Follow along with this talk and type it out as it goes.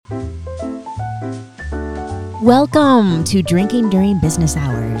Welcome to Drinking During Business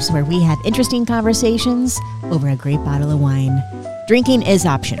Hours, where we have interesting conversations over a great bottle of wine. Drinking is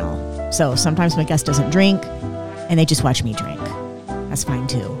optional, so sometimes my guest doesn't drink, and they just watch me drink. That's fine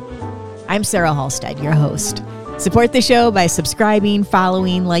too. I'm Sarah Halstead, your host. Support the show by subscribing,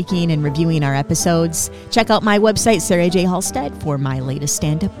 following, liking, and reviewing our episodes. Check out my website, Sarah J. Halstead, for my latest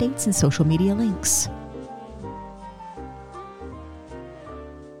stand updates and social media links.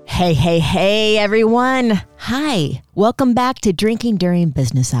 Hey, everyone. Hi. Welcome back to Drinking During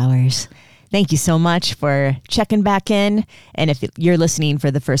Business Hours. Thank you so much for checking back in. And if you're listening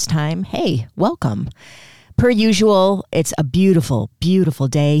for the first time, hey, welcome. Per usual, it's a beautiful, beautiful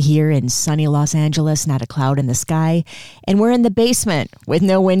day here in sunny Los Angeles, not a cloud in the sky. And we're in the basement with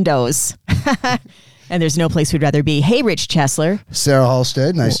no windows. And there's no place we'd rather be. Hey, Rich Chesler. Sarah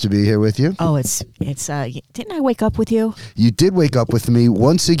Halstead, nice to be here with you. Oh, it's. Didn't I wake up with you? You did wake up with me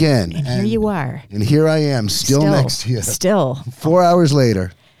once again. And here you are. And here I am, still next to you. Still. 4 hours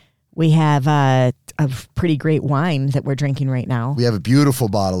later. We have a pretty great wine that we're drinking right now. We have a beautiful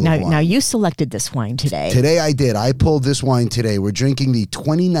bottle of wine. Now, you selected this wine today. Today I did. I pulled this wine today. We're drinking the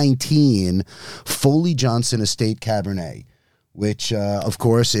 2019 Foley Johnson Estate Cabernet, which, of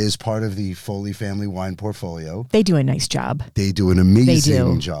course, is part of the Foley family wine portfolio. They do a nice job. They do an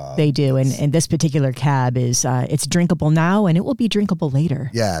amazing job. They do. And this particular cab is, it's drinkable now, and it will be drinkable later.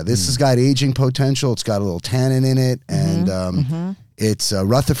 Yeah, this has got aging potential. It's got a little tannin in it, and it's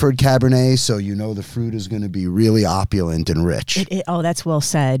Rutherford Cabernet, so you know the fruit is going to be really opulent and rich. Oh, that's well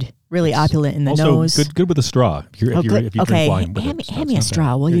said. Really opulent in the also, nose. Good with a straw. If you drink wine. Hand me a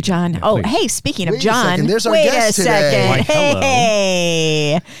straw, will you, John? Yeah, hey, speaking of John. Wait a second. There's our wait guest a today. second. Why, hello.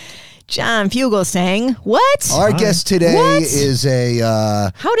 Hey. John Fugelsang. What? Our guest today What? is a...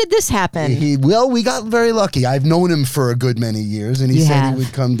 How did this happen? we got very lucky. I've known him for a good many years, and he said he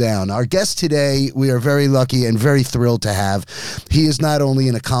would come down. Our guest today, we are very lucky and very thrilled to have. He is not only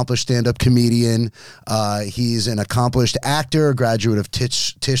an accomplished stand-up comedian, he's an accomplished actor, a graduate of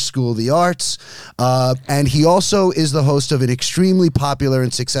Tisch School of the Arts, and he also is the host of an extremely popular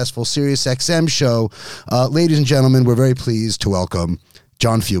and successful SiriusXM show. Ladies and gentlemen, we're very pleased to welcome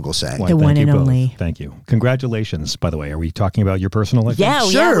John Fugelsang. The one and only. Thank you. Congratulations, by the way. Are we talking about your personal life? Yeah,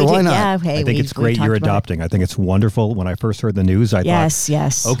 sure, why not? Yeah, okay, I think it's great you're adopting. I think it's wonderful. When I first heard the news, I thought,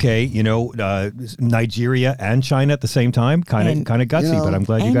 yes. okay, Nigeria and China at the same time, kind of gutsy, but I'm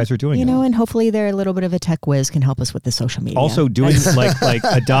glad you guys are doing it. And hopefully they're a little bit of a tech whiz can help us with the social media. Also doing like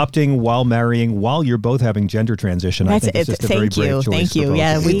adopting while marrying, while you're both having gender transition. I think it's just a very brave choice. Thank you.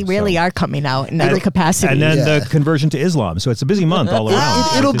 Yeah, we really are coming out in every capacity. And then the conversion to Islam. So it's a busy month all around.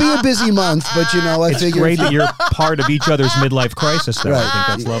 It'll be a busy month, but I it's figure great that you're part of each other's midlife crisis. Though. Right.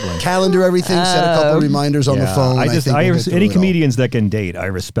 I think that's lovely. Calendar everything, set a couple reminders on the phone. Any comedians that can date, I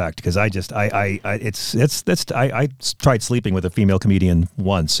respect, because I tried sleeping with a female comedian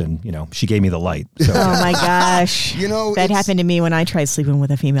once, and she gave me the light. So. Oh my gosh, that happened to me when I tried sleeping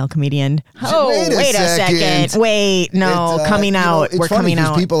with a female comedian. Oh, wait a second. Wait, no, coming out. We're coming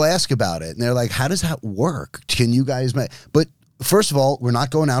out. People ask about it, and they're like, "How does that work? Can you guys?" But first of all, we're not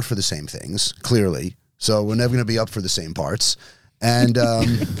going out for the same things, clearly. So we're never going to be up for the same parts. And is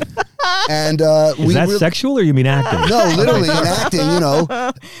that sexual or you mean acting? No, literally in acting,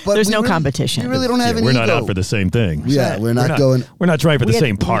 But there's no competition. We really don't have any We're ego. not out for the same thing. Yeah, we're not going. We're not trying for the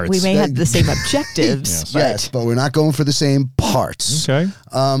same parts. We may have the same objectives. Yes, but we're not going for the same parts. Okay.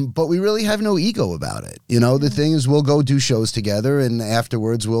 But we really have no ego about it. The thing is, we'll go do shows together, and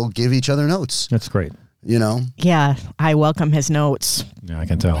afterwards we'll give each other notes. That's great. Yeah, I welcome his notes. Yeah, I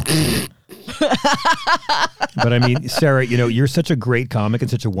can tell. But I mean, Sarah, you're such a great comic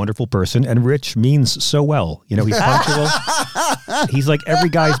and such a wonderful person, and Rich means so well. He's punctual. He's like every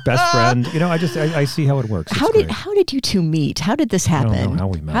guy's best friend. I see how it works. How did you two meet? How did this happen? I don't know how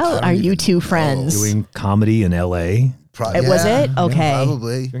we met. How are you two friends? Doing comedy in L.A. Was it? Okay. Yeah,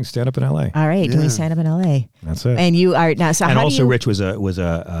 probably. Doing stand up in L.A. All right, doing stand up in L.A. That's it. And you are now. So and how also, do you, Rich was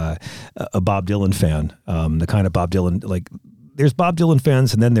a Bob Dylan fan. The kind of Bob Dylan, like there's Bob Dylan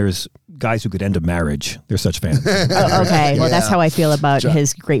fans, and then there's guys who could end a marriage. They're such fans. Oh, okay. Well, that's how I feel about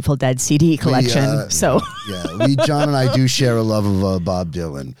his Grateful Dead CD collection. John and I do share a love of Bob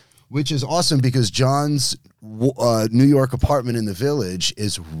Dylan, which is awesome because John's New York apartment in the Village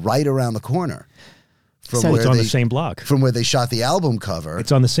is right around the corner. It's on the same block. From where they shot the album cover.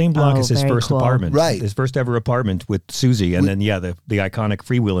 It's on the same block as his first apartment. Right. His first ever apartment with Susie. And then, the iconic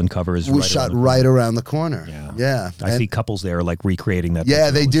Freewheelin' cover is shot right around the corner. Yeah. I see couples there like recreating that.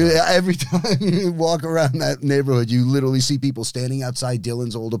 Yeah, they do. Every time you walk around that neighborhood, you literally see people standing outside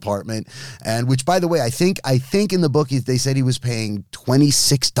Dylan's old apartment. And which, by the way, I think in the book, they said he was paying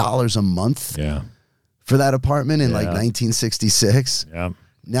 $26 a month. Yeah. for that apartment in like 1966. Yeah.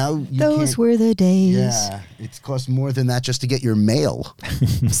 Now those were the days. Yeah, it's cost more than that just to get your mail.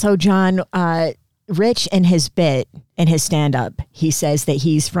 So John, Rich in his bit and his stand-up, he says that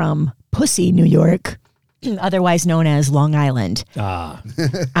he's from Pussy, New York, otherwise known as Long Island. How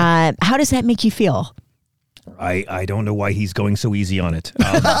does that make you feel? I don't know why he's going so easy on it.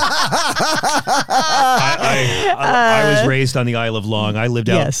 I was raised on the Isle of Long. I lived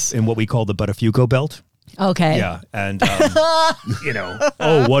out in what we call the Buttafuoco Belt. Okay. Yeah. And,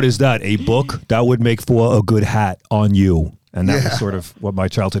 what is that? A book? That would make for a good hat on you. And that was sort of what my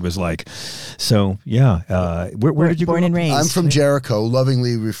childhood was like. So, where did you born and raised? I'm from Jericho,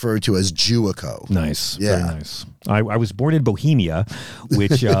 lovingly referred to as Jewico. Nice. Yeah. Very nice. I was born in Bohemia,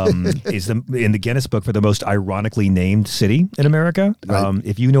 which is in the Guinness Book for the most ironically named city in America. Right.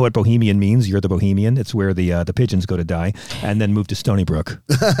 If you know what Bohemian means, you're the Bohemian. It's where the pigeons go to die, and then move to Stony Brook.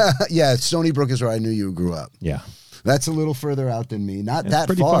 Yeah, Stony Brook is where I knew you grew up. Yeah. That's a little further out than me. Not That's that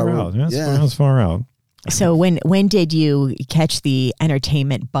pretty far out. That's far out. So when did you catch the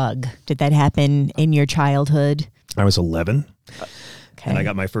entertainment bug? Did that happen in your childhood? I was 11. Okay. And I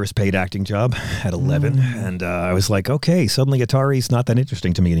got my first paid acting job at 11. And I was like, okay, suddenly Atari's not that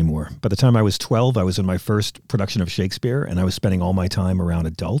interesting to me anymore. By the time I was 12, I was in my first production of Shakespeare, and I was spending all my time around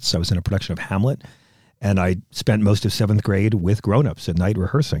adults. I was in a production of Hamlet, and I spent most of 7th grade with grown-ups at night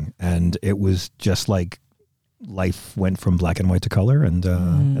rehearsing. And it was just like life went from black and white to color, and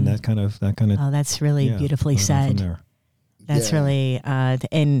that kind of. Oh, that's really beautifully said. That's really,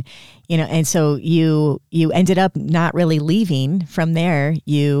 and so you ended up not really leaving from there.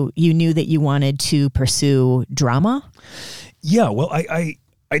 You knew that you wanted to pursue drama. Yeah, well, I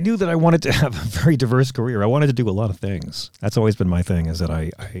knew that I wanted to have a very diverse career. I wanted to do a lot of things. That's always been my thing. Is that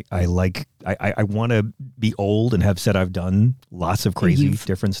I want to be old and have said I've done lots of crazy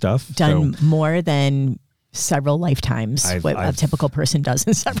different stuff. Done more than several lifetimes, what a typical person does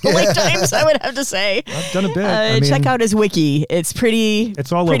in several lifetimes, I would have to say. I've done a bit. Check out his wiki. It's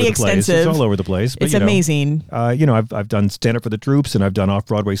it's all pretty over the extensive. Place. It's all over the place. But, it's amazing. I've done stand-up for the troops, and I've done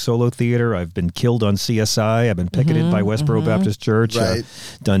off-Broadway solo theater. I've been killed on CSI. I've been picketed by Westboro Baptist Church. Right.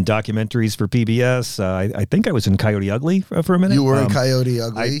 Done documentaries for PBS. I think I was in Coyote Ugly for a minute. You were in Coyote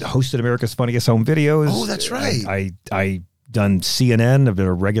Ugly? I hosted America's Funniest Home Videos. Oh, that's right. I done CNN. I've been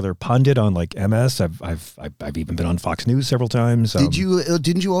a regular pundit on like MS. I've even been on Fox News several times.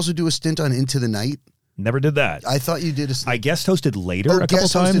 Didn't you also do a stint on Into the Night? Never did that. I thought you did I guest hosted later a couple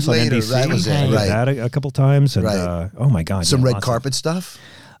times on NBC. That was it. Right. That a couple times. And oh my God. Some red carpet stuff?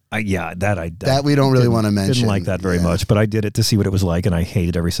 That we don't really want to mention. Didn't like that very much, but I did it to see what it was like, and I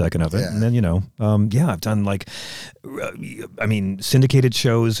hated every second of it. Yeah. And then I've done syndicated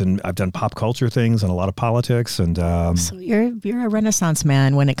shows, and I've done pop culture things and a lot of politics. And so you're a Renaissance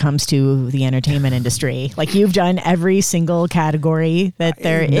man when it comes to the entertainment industry. Like you've done every single category that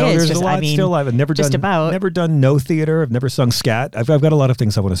there is. There's a lot still. I've never done no theater. I've never sung scat. I've got a lot of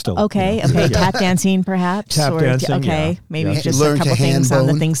things I want to still. Okay. Tap dancing, perhaps. Tap dancing. Okay, maybe just a couple things on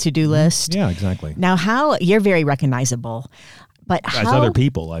the things to do list. Yeah, exactly. Now, you're very recognizable, but as other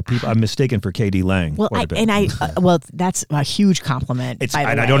people, I'm mistaken for K.D. Lang. Well, that's a huge compliment.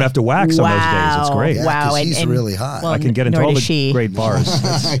 I don't have to wax on those days. It's great. Yeah, wow, he's really hot. I can get into all the great bars.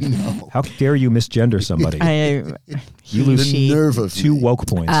 I know. How dare you misgender somebody? You lose the nerve of 2 woke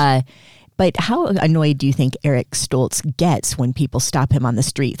points. But how annoyed do you think Eric Stoltz gets when people stop him on the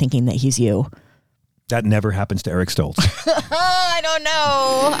street thinking that he's you? That never happens to Eric Stoltz. I don't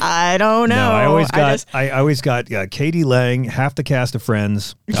know. No, I always got K.D. Lang, half the cast of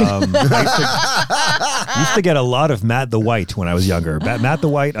Friends. I used to get a lot of Matt the White when I was younger. Matt the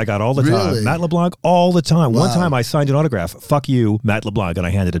White, I got all the time. Matt LeBlanc, all the time. Wow. One time I signed an autograph. Fuck you, Matt LeBlanc, and I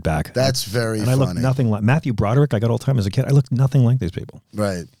handed it back. That's very funny. I looked nothing like Matthew Broderick. I got all the time as a kid. I looked nothing like these people.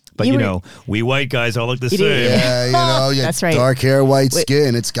 Right. But we white guys all look the same. Yeah, that's right. Dark hair, white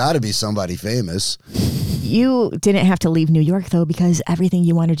skin. It's got to be somebody famous. You didn't have to leave New York, though, because everything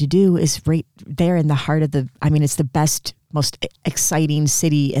you wanted to do is right there in the heart of it's the best, most exciting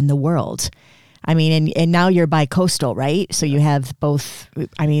city in the world. I mean, and now you're bi-coastal, right? So you have both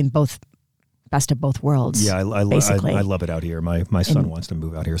best of both worlds. Yeah, I love it out here. My son wants to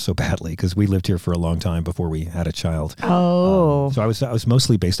move out here so badly because we lived here for a long time before we had a child. Oh, so I was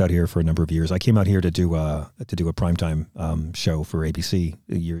mostly based out here for a number of years. I came out here to do a primetime show for ABC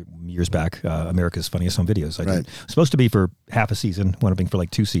years back. America's Funniest Home Videos. I did. It was supposed to be for half a season. Wound up being for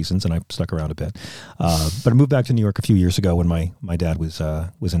like 2 seasons, and I stuck around a bit. But I moved back to New York a few years ago when my dad was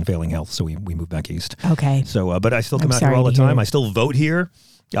in failing health, so we moved back east. Okay. So, but I still come out here all the time. I still vote here.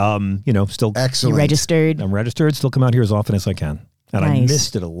 Still excellent. You registered. I'm registered. Still come out here as often as I can. And I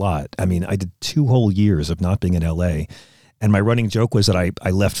missed it a lot. I mean, I did 2 whole years of not being in LA. And my running joke was that I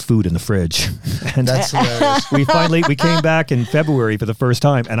left food in the fridge. And that's hilarious. We came back in February for the first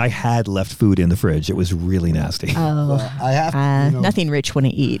time, and I had left food in the fridge. It was really nasty. Oh, well, I have nothing Rich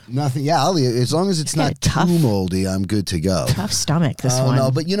wouldn't eat. Nothing. Yeah, I'll eat it. As long as it's not too moldy, I'm good to go. Tough stomach. This one.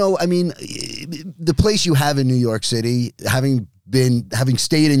 No, but I mean, the place you have in New York City, having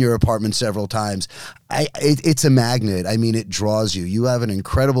stayed in your apartment several times, it's a magnet. I mean, it draws you. You have an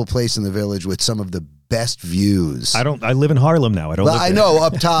incredible place in the Village with some of the best views. I live in Harlem now. I know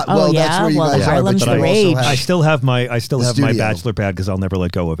up top. That's where you guys Harlem's are. The rage. I still have my bachelor pad because I'll never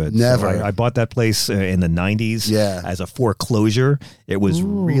let go of it. Never. So I bought that place in the 90s as a foreclosure. It was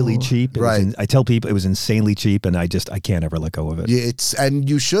really cheap. I tell people it was insanely cheap, and I can't ever let go of it. And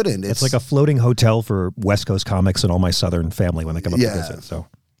you shouldn't. It's like a floating hotel for West Coast comics and all my Southern family when they come up to visit. So.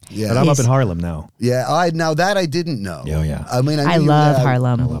 Yeah, but I'm up in Harlem now. Yeah, now that I didn't know. Yeah. I mean, I love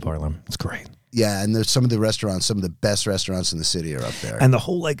Harlem. I love Harlem. It's great. Yeah, and there's some of the restaurants, some of the best restaurants in the city are up there. And the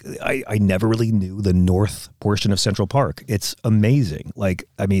whole, I never really knew the north portion of Central Park. It's amazing.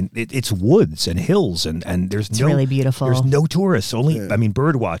 I mean, it's woods and hills, and it's really beautiful. There's no tourists, only,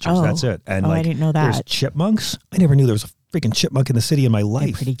 bird watchers. That's it. And I didn't know that. There's chipmunks. I never knew there was a freaking chipmunk in the city in my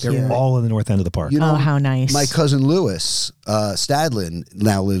life. Pretty cute. They're all in the north end of the park. How nice. My cousin Lewis Stadlin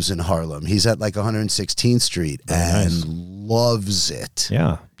now lives in Harlem. He's at 116th Street and loves it.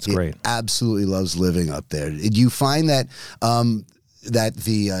 Yeah, it's great. Absolutely loves living up there. Do you find that that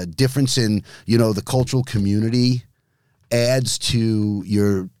the difference in the cultural community adds to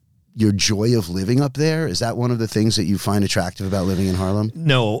your joy of living up there? Is that one of the things that you find attractive about living in Harlem?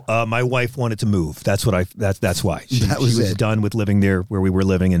 No, my wife wanted to move. That's what that's why. She was it. done with living there where we were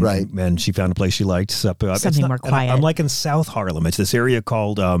living, and she found a place she liked. Something more quiet. I'm in South Harlem. It's this area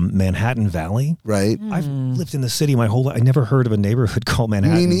called Manhattan Valley. Right. I've lived in the city my whole life. I never heard of a neighborhood called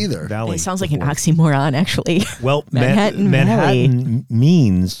Manhattan Me neither. Valley. It sounds like an oxymoron, actually. Well, Manhattan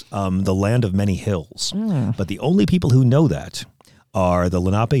means the land of many hills. But the only people who know that are the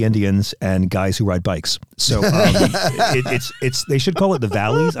Lenape Indians and guys who ride bikes. So it's they should call it the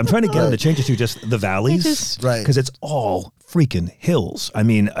valleys. I'm trying to get them to change it to just the valleys, because it's all freaking hills. I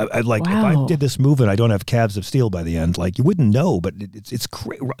mean, if I did this move and I don't have calves of steel by the end, you wouldn't know. But it's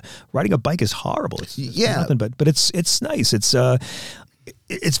crazy. Riding a bike is horrible. It's nothing but it's nice.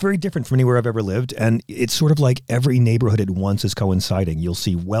 It's very different from anywhere I've ever lived, and it's sort of like every neighborhood at once is coinciding. You'll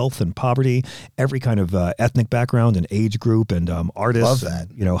see wealth and poverty, every kind of ethnic background and age group, and artists, Love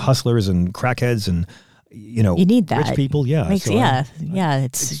that. And, hustlers and crackheads, and you need that. Rich people. Yeah, it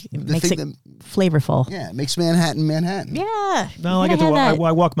makes it flavorful. Yeah, it makes Manhattan. Yeah. No,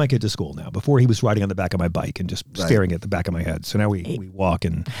 I walk my kid to school now. Before he was riding on the back of my bike and just staring at the back of my head. So now we walk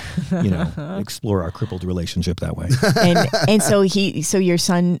and explore our crippled relationship that way. And so your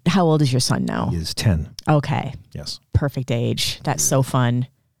son, how old is your son now? He is 10. Okay. Yes. Perfect age. That's so fun.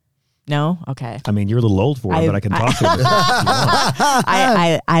 No? Okay. I mean, you're a little old for him, but I can talk to him.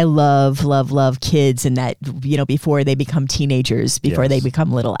 I love kids, and that, before they become teenagers, before they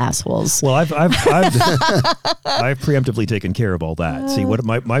become little assholes. Well, I've preemptively taken care of all that. See, what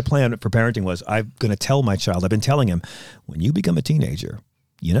my plan for parenting was, I'm going to tell my child, I've been telling him, when you become a teenager,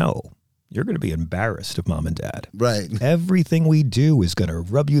 you're going to be embarrassed of mom and dad. Right. Everything we do is going to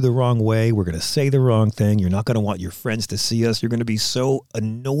rub you the wrong way. We're going to say the wrong thing. You're not going to want your friends to see us. You're going to be so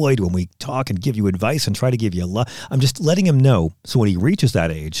annoyed when we talk and give you advice and try to give you love. I'm just letting him know, so when he reaches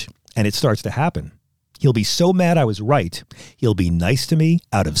that age and it starts to happen, he'll be so mad I was right, he'll be nice to me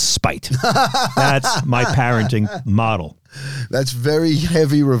out of spite. That's my parenting model. That's very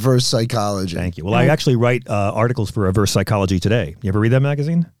heavy reverse psychology. Thank you. Well, I actually write articles for Reverse Psychology Today. You ever read that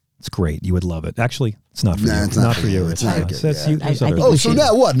magazine? It's great. You would love it. Actually, it's not for you. It's not for you. It's not good. So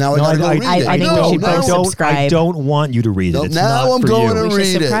now what? Now I got to go read it. I think we should both subscribe. I don't want you to read it. It's now I'm going to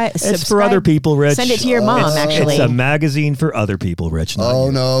read it. It's for other people, Rich. Send it to your mom, actually. It's a magazine for other people, Rich. No,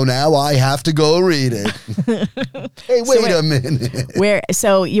 now I have to go read it. Hey, wait a minute.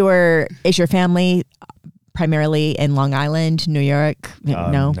 Is your family primarily in Long Island, New York?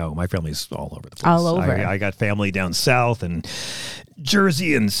 No, my family's all over the place. All over. I got family down south and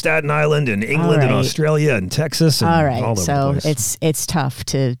Jersey and Staten Island and England and Australia and Texas. And all right. All over so the place. it's tough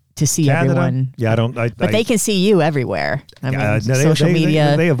to see Canada, everyone. Yeah, I don't. But they can see you everywhere. Social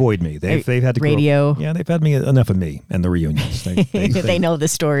media. They avoid me. They've had to radio. They've had enough of me and the reunions. They know the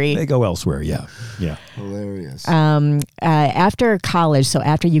story. They go elsewhere. Yeah. Hilarious. After college, so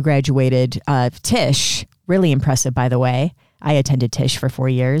after you graduated, Tish, really impressive, by the way. I attended Tisch for 4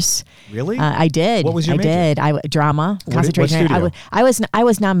 years. Really? I did. What was your major? I did. Drama, concentration. I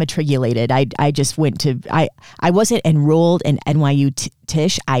was not matriculated. I just went to. I wasn't enrolled in NYU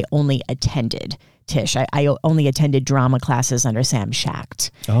Tisch. I only attended Tisch. I only attended drama classes under Sam Schacht,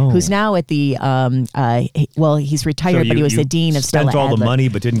 who's now at the, he's retired, but he was the dean of Stella Adler. Spent all the money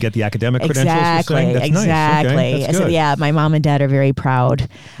but didn't get the academic credentials. Exactly. Nice. Okay, that's good. So yeah, my mom and dad are very proud.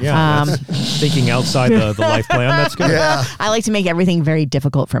 Yeah, thinking outside the life plan. That's good. Yeah. I like to make everything very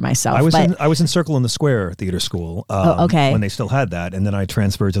difficult for myself. I was in Circle in the Square Theater School. When they still had that, and then I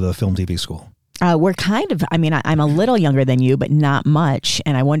transferred to the Film TV School. We're kind of, I'm a little younger than you, but not much.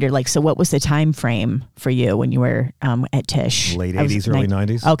 And I wonder, so what was the time frame for you when you were at Tisch? Late 80s, early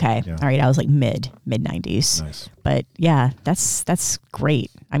 90s. Okay. Yeah. All right. I was like mid 90s. Nice. But yeah, that's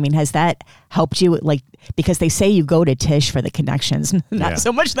great. Has that helped you? Because they say you go to Tisch for the connections, not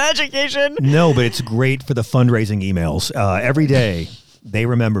so much the education. No, but it's great for the fundraising emails. Every day. They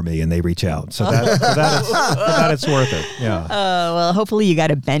remember me and they reach out. So for that it's worth it. Yeah. Well, hopefully you got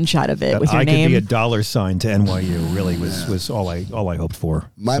a bench out of it with your name. I could be a $sign to NYU. Really was all I hoped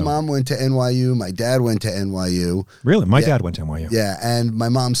for. My mom went to NYU. My dad went to NYU. Really? My dad went to NYU. Yeah, and my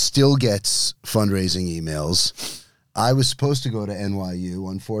mom still gets fundraising emails. I was supposed to go to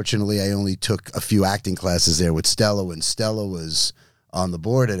NYU. Unfortunately, I only took a few acting classes there with Stella when Stella was on the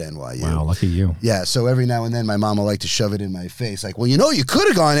board at NYU. Wow, lucky you. Yeah, so every now and then my mom will like to shove it in my face. Like, well, you could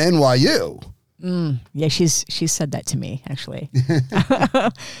have gone to NYU. Yeah, she's said that to me, actually.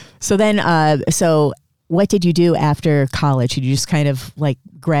 So then, so what did you do after college? Did you just kind of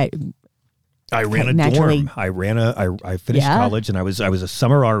I ran a dorm. I finished college and I was a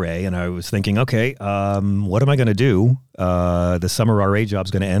summer RA and I was thinking, okay, what am I going to do? The summer RA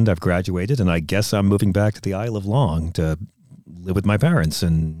job's going to end. I've graduated and I guess I'm moving back to the Isle of Long to live with my parents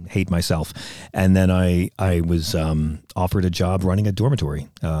and hate myself. And then I was offered a job running a dormitory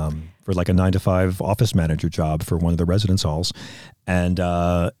for like a 9-to-5 office manager job for one of the residence halls. And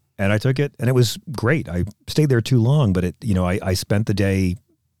I took it and it was great. I stayed there too long, but I spent the day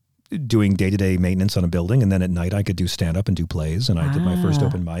doing day-to-day maintenance on a building, and then at night I could do stand-up and do plays, and I did my first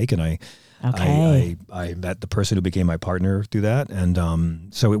open mic, and I met the person who became my partner through that,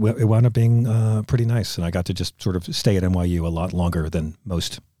 and so it wound up being pretty nice, and I got to just sort of stay at NYU a lot longer than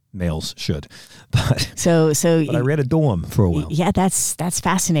most males should. But I ran a dorm for a while. Yeah, that's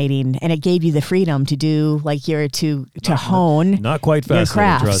fascinating, and it gave you the freedom to do to hone. Not quite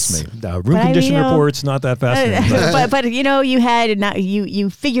fascinating, trust me. Room condition reports, not that fascinating. But you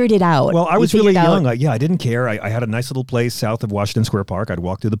figured it out. Well, I was really young. I didn't care. I had a nice little place south of Washington Square Park. I'd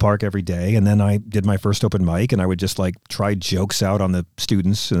walk through the park every day, and then I did my first open mic, and I would just try jokes out on the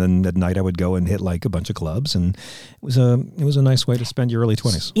students, and then at night I would go and hit a bunch of clubs, and it was a nice way to spend your early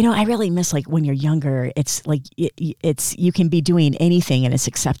 20s. I really miss when you're younger, it's you can be doing anything and it's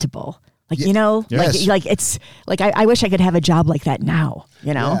acceptable. Yes. I wish I could have a job like that now,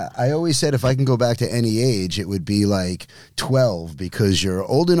 Yeah, I always said if I can go back to any age, it would be 12 because you're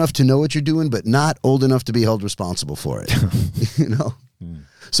old enough to know what you're doing, but not old enough to be held responsible for it,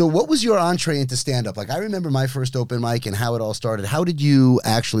 So what was your entree into stand-up? I remember my first open mic and how it all started. How did you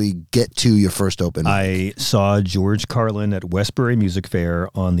actually get to your first open mic? I saw George Carlin at Westbury Music Fair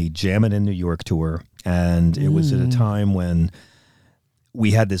on the Jammin' in New York tour, and it was at a time when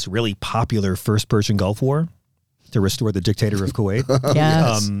we had this really popular first Persian Gulf War to restore the dictator of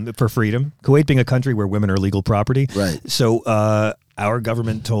Kuwait for freedom. Kuwait being a country where women are legal property. Right. So our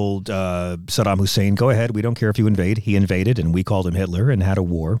government told Saddam Hussein, go ahead, we don't care if you invade. He invaded, and we called him Hitler and had a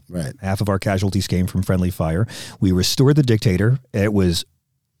war. Right. Half of our casualties came from friendly fire. We restored the dictator. It was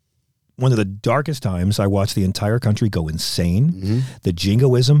one of the darkest times. I watched the entire country go insane. Mm-hmm. The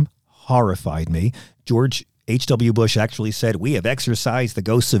jingoism horrified me. George H.W. Bush actually said, we have exorcised the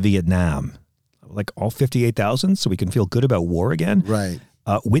ghosts of Vietnam. All 58,000, so we can feel good about war again. Right.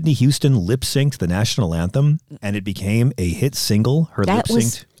 Whitney Houston lip-synced the national anthem, and it became a hit single. Her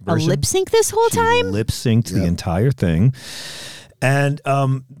lip-synced version. A lip-sync this whole time? Lip-synced the entire thing. And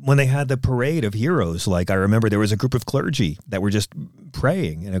when they had the parade of heroes, I remember there was a group of clergy that were just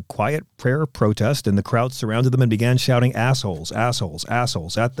praying in a quiet prayer protest, and the crowd surrounded them and began shouting, assholes, assholes,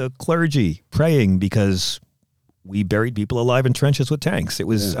 assholes, at the clergy, praying because we buried people alive in trenches with tanks. It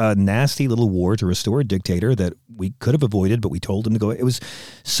was a nasty little war to restore a dictator that we could have avoided, but we told him to go. It was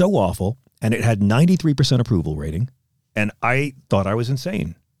so awful, and it had 93% approval rating, and I thought I was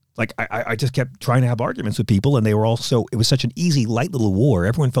insane. I just kept trying to have arguments with people, and they were all it was such an easy, light little war.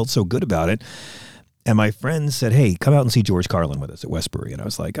 Everyone felt so good about it. And my friends said, hey, come out and see George Carlin with us at Westbury. And I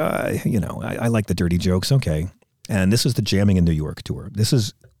was like, I like the dirty jokes. Okay. And this is the Jamming in New York tour. This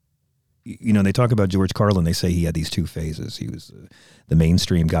is they talk about George Carlin. They say he had these two phases. He was the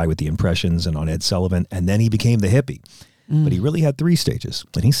mainstream guy with the impressions and on Ed Sullivan, and then he became the hippie. But he really had 3 stages.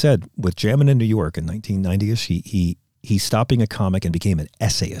 And he said with Jammin' in New York in 1990-ish, he stopped being a comic and became an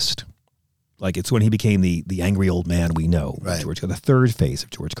essayist. Like it's when he became the angry old man we know, right. George, the 3rd phase of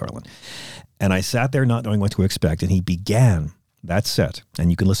George Carlin. And I sat there not knowing what to expect, and he began that set, and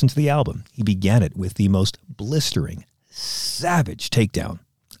you can listen to the album. He began it with the most blistering, savage takedown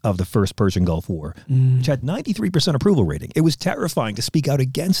of the first Persian Gulf War, which had 93% approval rating. It was terrifying to speak out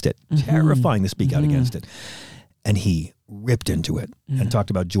against it, terrifying to speak out against it. And he ripped into it and talked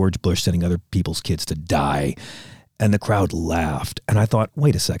about George Bush sending other people's kids to die. And the crowd laughed. And I thought,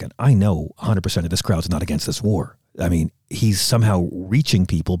 wait a second, I know 100% of this crowd's not against this war. I mean, he's somehow reaching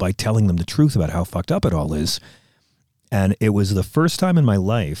people by telling them the truth about how fucked up it all is. And it was the first time in my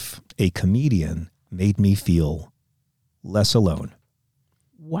life a comedian made me feel less alone.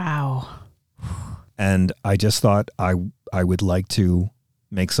 Wow. And I just thought I would like to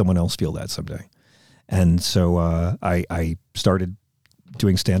make someone else feel that someday. And so I started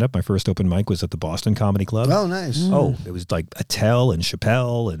doing stand-up. My first open mic was at the Boston Comedy Club. Oh, nice. Oh, it was like Attell and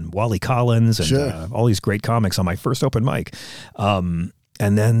Chappelle and Wally Collins and all these great comics on my first open mic. And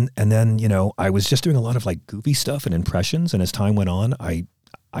then, I was just doing a lot of like goofy stuff and impressions. And as time went on, I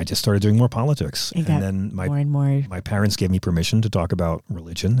just started doing more politics. And then my parents gave me permission to talk about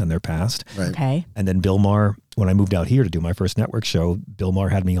religion and their past. Right. Okay. And then Bill Maher, when I moved out here to do my first network show, Bill Maher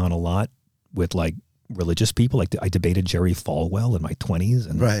had me on a lot with like religious people. Like I debated Jerry Falwell in my 20s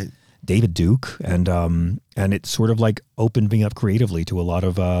and David Duke. And it sort of like opened me up creatively to a lot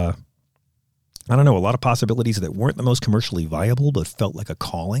of, a lot of possibilities that weren't the most commercially viable, but felt like a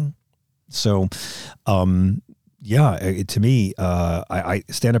calling. So, to me,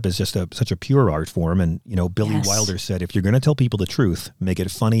 stand-up is just such a pure art form. And, Billy Wilder said, if you're going to tell people the truth, make it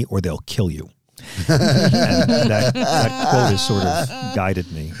funny or they'll kill you. And that quote has sort of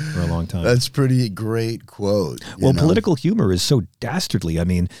guided me for a long time. That's pretty great quote. Well, political humor is so dastardly. I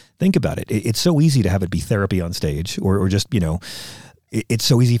mean, think about it. It's so easy to have it be therapy on stage or just, it's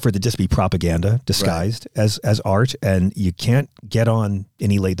so easy for it to just be propaganda disguised as art, and you can't get on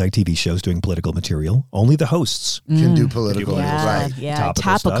any late night TV shows doing political material. Only the hosts can do political. Yeah, right? Yeah,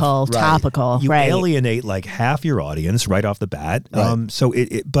 topical. You right. alienate like half your audience right off the bat.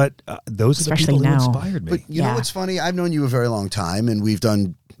 Right. But those especially are the people now. who inspired me. But you know what's funny? I've known you a very long time, and we've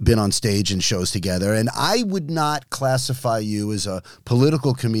been on stage and shows together, and I would not classify you as a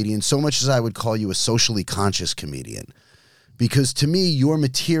political comedian so much as I would call you a socially conscious comedian. Because to me, your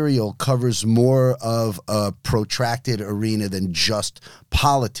material covers more of a protracted arena than just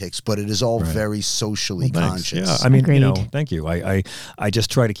politics, but it is all very socially conscious. Yeah, I mean, Agreed. Thank you. I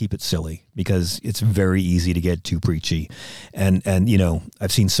just try to keep it silly because it's very easy to get too preachy. And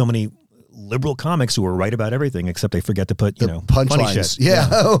I've seen so many liberal comics who are right about everything except they forget to put, punchlines.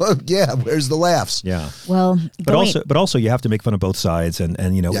 Yeah. Where's the laughs? Yeah. Well, but also you have to make fun of both sides and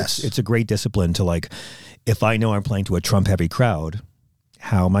it's a great discipline to like, if I know I'm playing to a Trump heavy crowd,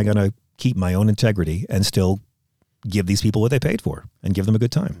 how am I going to keep my own integrity and still give these people what they paid for and give them a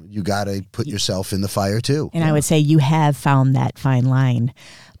good time? You got to put yourself in the fire too. And I would say you have found that fine line.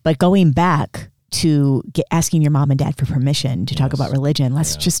 But going back to asking your mom and dad for permission to talk about religion,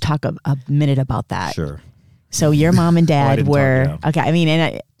 let's just talk a minute about that. Sure. So your mom and dad were okay. I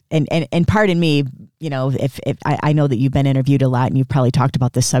mean, and pardon me, if I know that you've been interviewed a lot and you've probably talked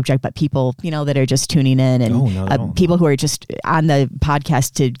about this subject, but people, that are just tuning in and people who are just on the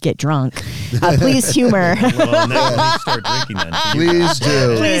podcast to get drunk, please humor. Well, now we start drinking then. Please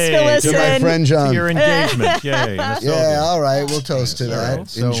do. Please fill us in. To my friend John. To your engagement. Yay. All right. We'll toast to that.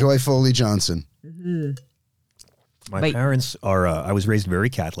 So, enjoy Foley Johnson. My parents are, I was raised very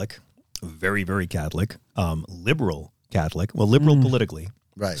Catholic, very, very Catholic, liberal Catholic, well, liberal politically.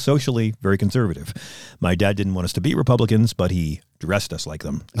 Right. Socially, very conservative. My dad didn't want us to be Republicans, but he dressed us like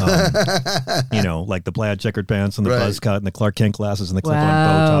them. Like the plaid checkered pants and the buzz cut and the Clark Kent glasses and the clip-on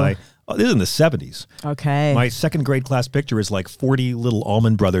bow tie. Oh, this is in the 70s. Okay. My second grade class picture is like 40 little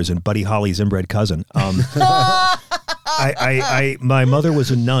Allman Brothers and Buddy Holly's inbred cousin. My mother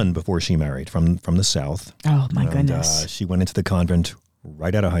was a nun before she married from the South. Oh, my goodness. She went into the convent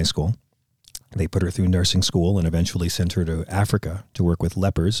right out of high school. They put her through nursing school and eventually sent her to Africa to work with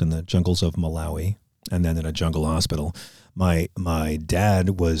lepers in the jungles of Malawi and then in a jungle hospital. My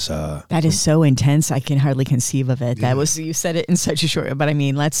dad was... that is so intense. I can hardly conceive of it. That was, you said it in such a short, but I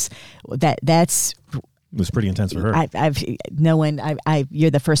mean, that's... It was pretty intense for her.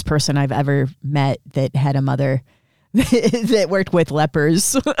 You're the first person I've ever met that had a mother that worked with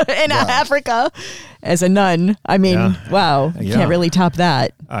lepers in Africa as a nun. I mean, wow, you can't really top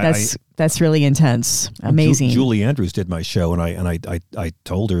that. That's really intense. Amazing. Julie Andrews did my show, and I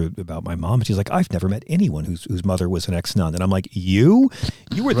told her about my mom, and she's like, I've never met anyone whose mother was an ex-nun. And I'm like, you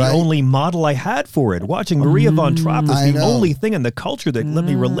were the only model I had for it. Watching Maria von Trapp was the only thing in the culture that let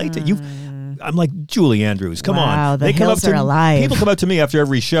me relate to you. I'm like, Julie Andrews, come on. The hills are alive. People come up to me after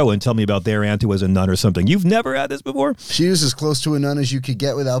every show and tell me about their aunt who was a nun or something. You've never had this before? She was as close to a nun as you could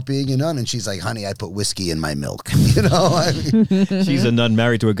get without being a nun. And she's like, honey, I put whiskey in my milk. You know? I mean, she's a nun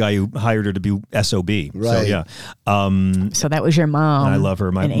married to a guy who hired her to be SOB. Right. So, yeah. So that was your mom. I love her.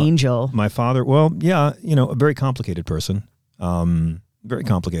 An angel. My father, well, yeah, a very complicated person. Very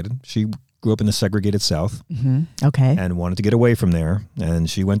complicated. She grew up in the segregated South. Mm-hmm. Okay. And wanted to get away from there. And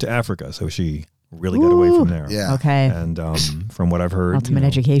she went to Africa. So she really got away from there. Yeah. Okay. And from what I've heard. Ultimate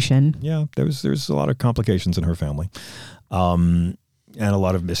education. Yeah. There's a lot of complications in her family. And a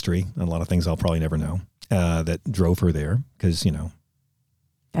lot of mystery and a lot of things I'll probably never know that drove her there. Because,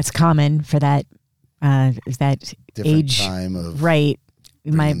 That's common for that, that different age. Time of right.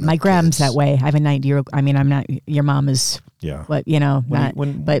 My gram's that way. I have a 90-year-old. I mean, I'm not, your mom is, but,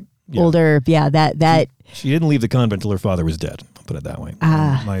 but older. Yeah. That. She didn't leave the convent until her father was dead. I'll put it that way.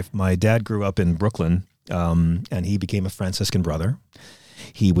 My dad grew up in Brooklyn, and he became a Franciscan brother.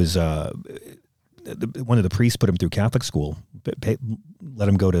 He was, one of the priests put him through Catholic school, let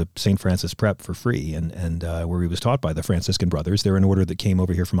him go to St. Francis Prep for free, and where he was taught by the Franciscan brothers. They're an order that came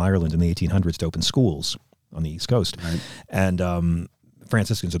over here from Ireland in the 1800s to open schools on the East Coast. Right. And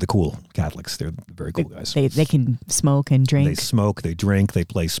Franciscans are the cool Catholics. They're very cool guys. They can smoke and drink. They smoke, they drink, they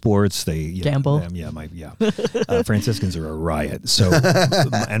play sports, they gamble. Franciscans are a riot. So,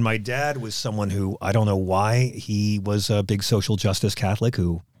 and my dad was someone who, I don't know why, he was a big social justice Catholic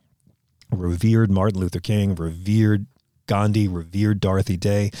who revered Martin Luther King, revered Gandhi, revered Dorothy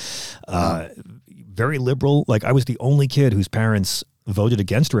Day. Very liberal. Like, I was the only kid whose parents voted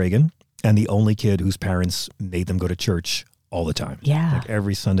against Reagan, and the only kid whose parents made them go to church all the time. Yeah. Like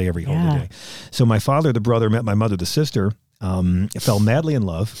every Sunday, every holy day. So my father, the brother, met my mother, the sister, fell madly in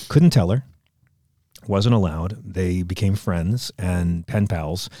love, couldn't tell her, wasn't allowed. They became friends and pen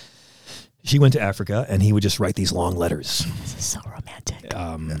pals. She went to Africa, and he would just write these long letters. This is so romantic.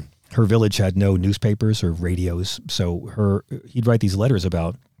 Her village had no newspapers or radios, so he'd write these letters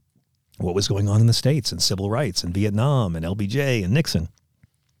about what was going on in the States and civil rights and Vietnam and LBJ and Nixon.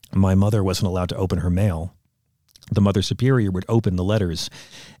 My mother wasn't allowed to open her mail. The Mother Superior would open the letters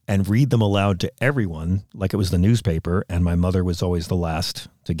and read them aloud to everyone like it was the newspaper, and my mother was always the last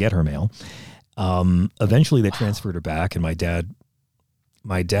to get her mail. Eventually, they transferred her back, and my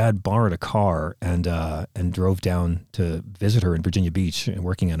dad borrowed a car and drove down to visit her in Virginia Beach and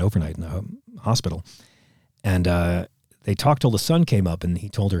working on overnight in a hospital. And they talked till the sun came up, and he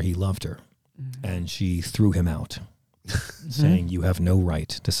told her he loved her, and she threw him out. Saying, you have no right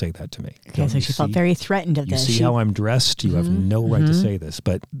to say that to me. Okay, so she felt very threatened of this. You see how I'm dressed? You have no right to say this.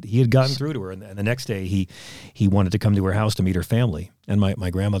 But he had gotten through to her, and the next day he wanted to come to her house to meet her family. And my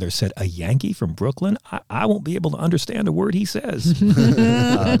grandmother said, a Yankee from Brooklyn? I won't be able to understand a word he says.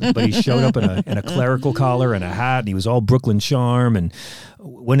 But he showed up in a clerical collar and a hat, and he was all Brooklyn charm. And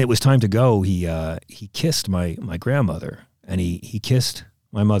when it was time to go, he kissed my grandmother, and he kissed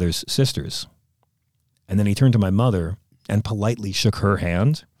my mother's sisters. And then he turned to my mother and politely shook her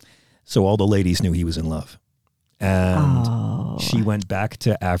hand. So all the ladies knew he was in love. And she went back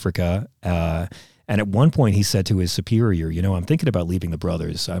to Africa. And at one point he said to his superior, I'm thinking about leaving the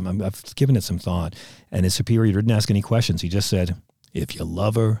brothers. I've given it some thought. And his superior didn't ask any questions. He just said, if you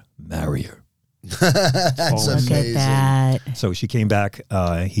love her, marry her. That's amazing. Look at that. So she came back.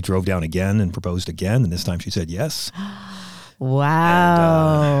 He drove down again and proposed again. And this time she said yes.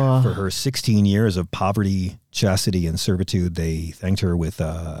 Wow. And, for her 16 years of poverty, chastity, and servitude, they thanked her with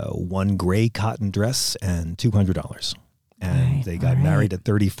one gray cotton dress and $200. And they got married at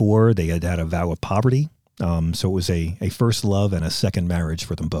 34. They had a vow of poverty. So it was a first love and a second marriage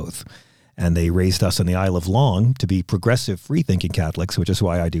for them both. And they raised us on the Isle of Long to be progressive, free-thinking Catholics, which is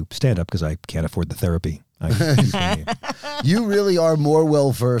why I do stand-up, because I can't afford the therapy. You really are more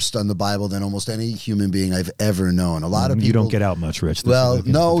well-versed on the Bible than almost any human being I've ever known. A lot of people... You don't get out much, Rich. Well,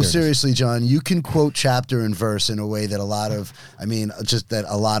 no, seriously, John. You can quote chapter and verse in a way that a lot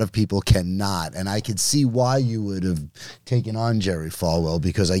of people cannot. And I could see why you would have taken on Jerry Falwell,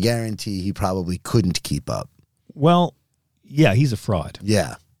 because I guarantee he probably couldn't keep up. Well, yeah, he's a fraud.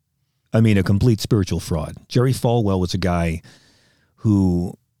 Yeah. I mean, a complete spiritual fraud. Jerry Falwell was a guy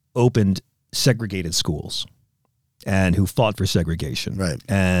who opened segregated schools and who fought for segregation. Right.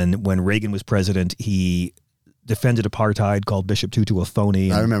 And when Reagan was president, he defended apartheid, called Bishop Tutu a phony.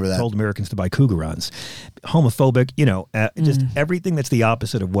 And I remember that. Told Americans to buy Cougarons. Homophobic, just everything that's the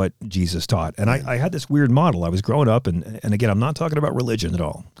opposite of what Jesus taught. And I had this weird model. I was growing up, and again, I'm not talking about religion at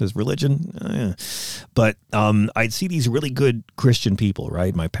all, because religion, but I'd see these really good Christian people,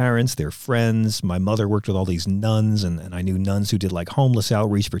 right? My parents, their friends. My mother worked with all these nuns, and I knew nuns who did like homeless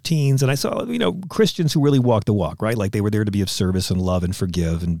outreach for teens. And I saw, Christians who really walked the walk, right? Like they were there to be of service and love and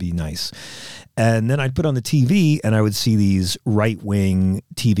forgive and be nice. And then I'd put on the TV and I would see these right-wing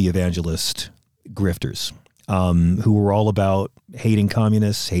TV evangelist grifters who were all about hating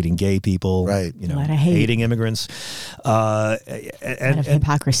communists, hating gay people, right? A lot of hate. Hating immigrants. And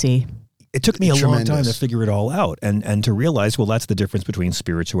hypocrisy. It took me a long time to figure it all out and to realize, well, that's the difference between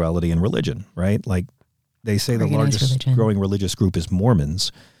spirituality and religion, right? Like they say the largest growing religious group is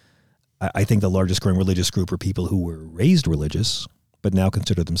Mormons. I think the largest growing religious group are people who were raised religious but now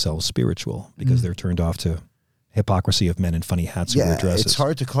consider themselves spiritual because they're turned off to hypocrisy of men in funny hats and wear dresses. It's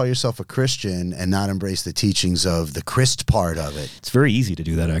hard to call yourself a Christian and not embrace the teachings of the Christ part of it. It's very easy to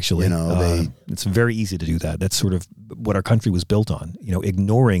do that, actually. It's very easy to do that. That's sort of what our country was built on,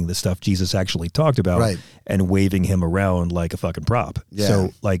 ignoring the stuff Jesus actually talked about and waving him around like a fucking prop. Yeah. So,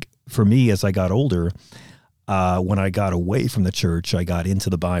 like, for me, as I got older, when I got away from the church, I got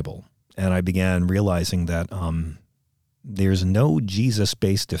into the Bible. And I began realizing that there's no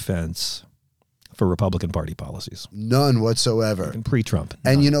Jesus-based defense for Republican Party policies. None whatsoever. Even pre-Trump.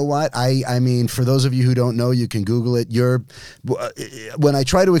 And you know what? I mean, for those of you who don't know, you can Google it. When I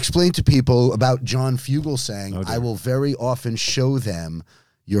try to explain to people about John Fugelsang, I will very often show them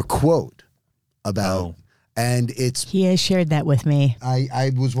your quote about... And he has shared that with me.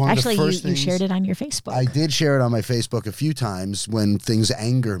 I was one of the first things. You shared it on your Facebook. I did share it on my Facebook a few times when things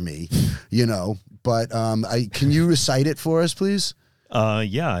anger me, But can you recite it for us, please?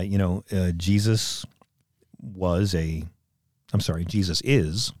 Jesus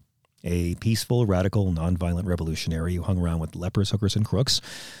is a peaceful, radical, nonviolent revolutionary who hung around with lepers, hookers, and crooks,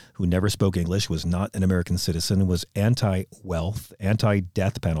 who never spoke English, was not an American citizen, was anti-wealth,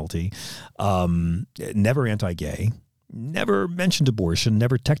 anti-death penalty, never anti-gay, never mentioned abortion,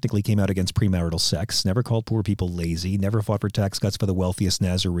 never technically came out against premarital sex, never called poor people lazy, never fought for tax cuts for the wealthiest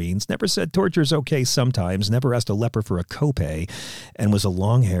Nazarenes, never said torture's okay sometimes, never asked a leper for a copay, and was a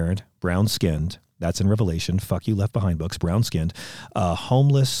long-haired, brown-skinned, that's in Revelation, fuck you Left Behind books, brown-skinned,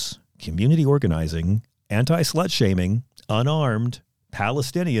 homeless, community organizing, anti-slut-shaming, unarmed,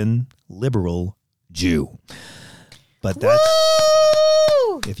 Palestinian, liberal Jew. But that's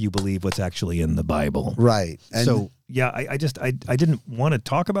if you believe what's actually in the Bible. Right. And so, I didn't want to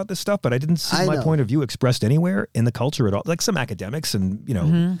talk about this stuff, but I didn't see my point of view expressed anywhere in the culture at all. Like some academics and,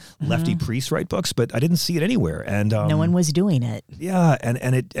 lefty priests write books, but I didn't see it anywhere. And no one was doing it. Yeah.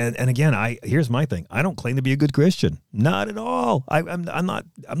 And again, here's my thing. I don't claim to be a good Christian. Not at all. I'm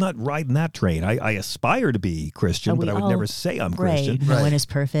not riding that train. I aspire to be Christian, but I would never say I'm Christian. No one is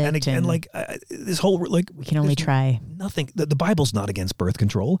perfect. And again, this whole, we can only try. Nothing. The Bible's not against birth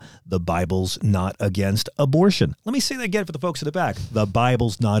control. The Bible's not against abortion. Let me say that again for the folks in the back. The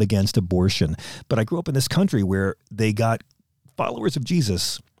Bible's not against abortion. But I grew up in this country where they got followers of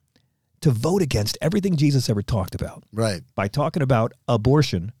Jesus to vote against everything Jesus ever talked about. Right. By talking about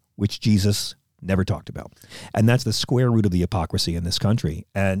abortion, which Jesus never talked about. And that's the square root of the hypocrisy in this country.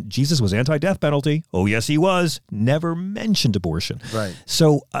 And Jesus was anti-death penalty. Oh, yes, he was. Never mentioned abortion. Right.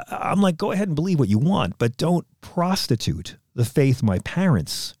 So I'm like, go ahead and believe what you want, but don't prostitute the faith my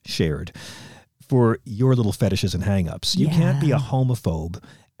parents shared for your little fetishes and hang-ups. You can't be a homophobe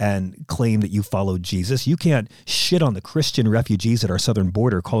and claim that you followed Jesus. You can't shit on the Christian refugees at our southern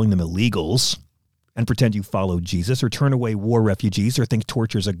border, calling them illegals, and pretend you followed Jesus, or turn away war refugees, or think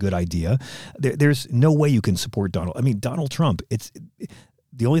torture is a good idea. There's no way you can support Donald. I mean, Donald Trump, it's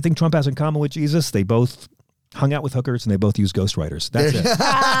the only thing Trump has in common with Jesus. They both hung out with hookers and they both use ghostwriters. That's it.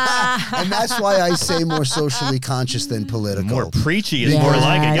 And that's why I say more socially conscious than political. More preachy is more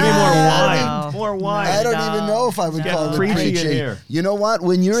like it. Give me more wine. More wine. I don't even know if I would call it preachy. In here. You know what?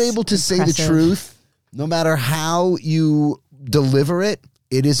 When you're able to say the truth, no matter how you deliver it,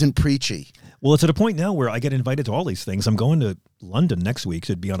 it isn't preachy. Well, it's at a point now where I get invited to all these things. I'm going to London next week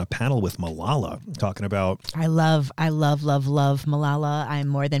to be on a panel with Malala talking about... I love Malala. I'm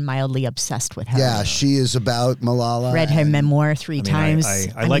more than mildly obsessed with her. Yeah, she is about Malala. Read her memoir 3 times.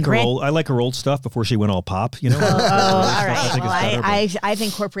 I like her old. I like her old stuff before she went all pop. All right. I've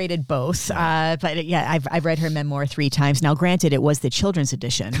incorporated both. But yeah, I've read her memoir 3 times. Now, granted, it was the children's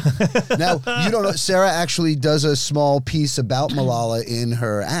edition. Now, you don't know. Sarah actually does a small piece about Malala in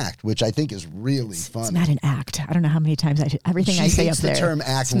her act, which I think is really funny. It's not an act. I don't know how many times everything everything I say up there. She hates the term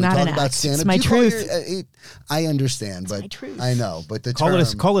act when we talk about stand-up. It's my truth. I understand, it's but my truth. I know. But the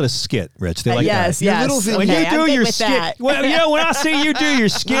call it a skit, Rich. They like yes, that. Yes, little When you do your skit, skit, well, when I see you do your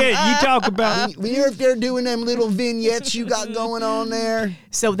skit, you talk about. When you're up there doing them little vignettes you got going on there.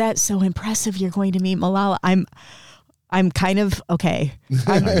 So that's so impressive. You're going to meet Malala. I'm kind of okay.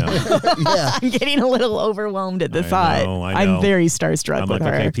 I'm getting a little overwhelmed at the thought. I know. I'm very starstruck with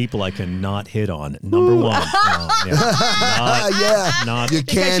her. Okay, people I cannot hit on. Number one. You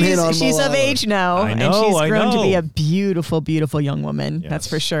can't hit on She's Malala. of age now, I know, and she's grown to be know. a beautiful, beautiful young woman. Yes. That's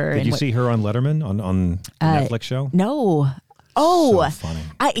for sure. Did you see her on Letterman on the Netflix show? No. Oh, So funny.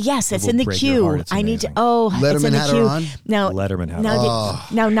 Yes, it's will in the break your queue. heart. It's I need to. amazing. Letterman it's in the had queue. her on? Now, Letterman had now,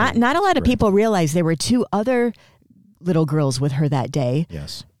 her now, not a lot of Great. people realize there were two other little girls with her that day.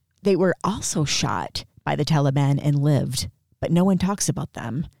 Yes. They were also shot by the Taliban and lived, but no one talks about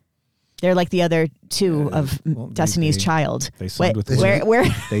them. They're like the other two of Destiny's Child. They signed with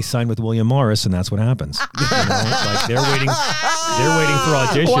They signed with William Morris, and that's what happens. Like they're waiting for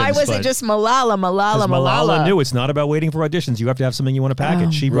auditions. Why was it just Malala? Malala knew it's not about waiting for auditions. You have to have something you want to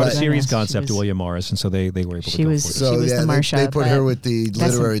package. She brought a series concept to William Morris, and so they were able to go for it. She was the Marsha. They put her with the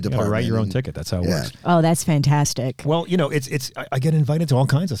literary You department. write your own ticket. That's how it works. Oh, that's fantastic. Well, I get invited to all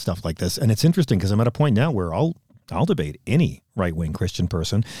kinds of stuff like this, and it's interesting because I'm at a point now where I'll debate any right-wing Christian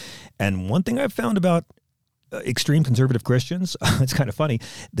person. And one thing I've found about extreme conservative Christians, it's kind of funny,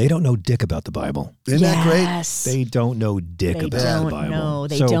 they don't know dick about the Bible. Isn't that great? They don't know dick about the Bible. No,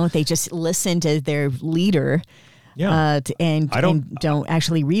 they don't. They just listen to their leader. And don't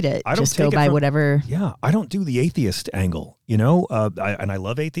actually read it. Just go by whatever. Yeah, I don't do the atheist angle, and I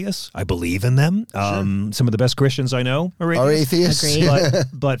love atheists. I believe in them. Some of the best Christians I know are atheists.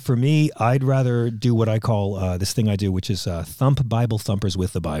 But for me, I'd rather do what I call this thing I do, which is thump Bible thumpers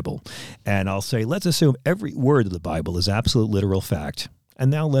with the Bible. And I'll say, let's assume every word of the Bible is absolute literal fact.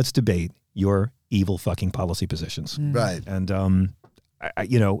 And now let's debate your evil fucking policy positions. Right. And,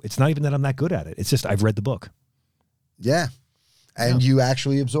 it's not even that I'm that good at it. It's just I've read the book. Yeah. And you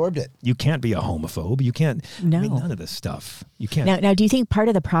actually absorbed it. You can't be a homophobe. You can't. No. I mean, none of this stuff. You can't. Now, do you think part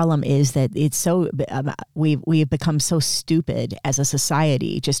of the problem is that it's so we've become so stupid as a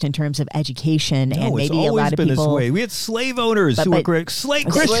society, just in terms of education, and maybe a lot of people. This way. We had slave owners who were great.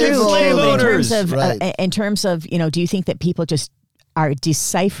 Christian slave owners. owners. In terms of, do you think that people just are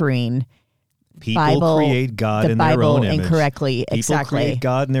deciphering? People create God in their own image. Incorrectly. People create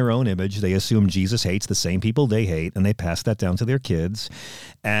God in their own image. They assume Jesus hates the same people they hate, and they pass that down to their kids.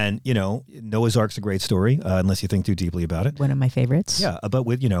 And, Noah's Ark's a great story, unless you think too deeply about it. One of my favorites. Yeah, but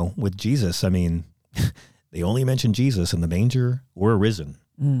with Jesus, I mean, they only mention Jesus in the manger or arisen,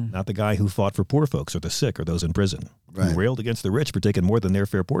 not the guy who fought for poor folks or the sick or those in prison, who railed against the rich for taking more than their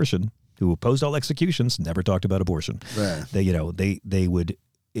fair portion, who opposed all executions, never talked about abortion. Right. They would...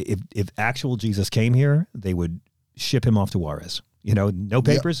 If actual Jesus came here, they would ship him off to Juarez. No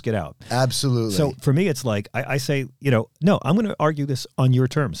papers, get out. Absolutely. So for me, it's like, I say, no, I'm going to argue this on your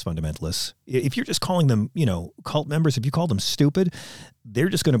terms, fundamentalists. If you're just calling them, cult members, if you call them stupid, they're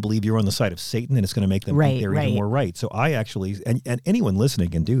just going to believe you're on the side of Satan, and it's going to make them think they're even more right. So I actually, and anyone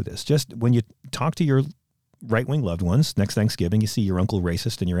listening can do this, just when you talk to your right-wing loved ones, next Thanksgiving, you see your uncle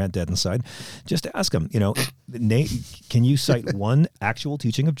racist and your aunt dead inside, just ask them, can you cite one actual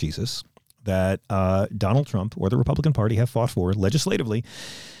teaching of Jesus that Donald Trump or the Republican Party have fought for legislatively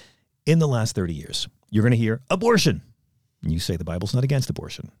in the last 30 years? You're going to hear abortion. And you say the Bible's not against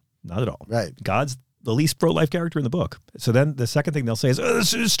abortion. Not at all. Right. God's the least pro-life character in the book. So then the second thing they'll say is,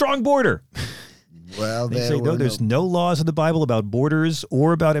 this is a strong border. Well, they say, no, there's no laws in the Bible about borders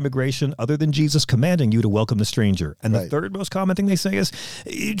or about immigration other than Jesus commanding you to welcome the stranger. And the third most common thing they say is,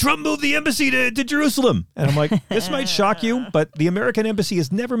 Trump moved the embassy to Jerusalem. And I'm like, this might shock you, but the American embassy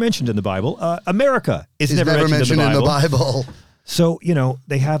is never mentioned in the Bible. America is never mentioned in the Bible. So,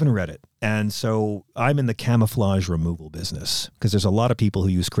 they haven't read it. And so I'm in the camouflage removal business because there's a lot of people who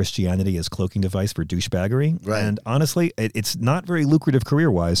use Christianity as cloaking device for douchebaggery. Right. And honestly, it's not very lucrative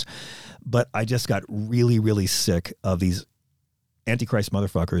career-wise, but I just got really, really sick of these Antichrist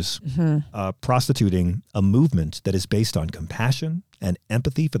motherfuckers prostituting a movement that is based on compassion and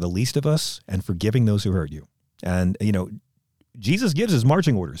empathy for the least of us and forgiving those who hurt you. And, Jesus gives his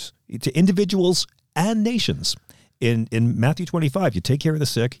marching orders to individuals and nations. In Matthew 25, you take care of the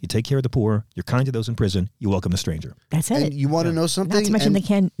sick, you take care of the poor, you're kind to those in prison, you welcome the stranger. That's it. And you want to know something? Not to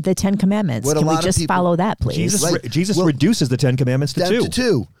mention the 10 Commandments. Can we just follow that, please? Jesus reduces the 10 Commandments to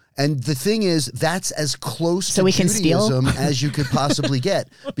two. And the thing is, that's as close to we can Judaism as you could possibly get.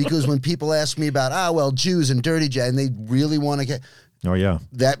 Because when people ask me about, Jews and dirty Jews, and they really want to get... Oh, yeah.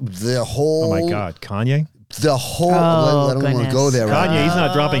 The whole... Oh, my God. Kanye? The whole, I don't want to go there. Kanye, right he's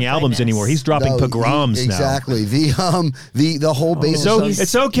not dropping albums anymore. He's dropping pogroms exactly. now. The whole basis. So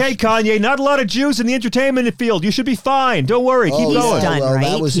it's okay, Kanye. Not a lot of Jews in the entertainment field. You should be fine. Don't worry. Keep going. Done, right?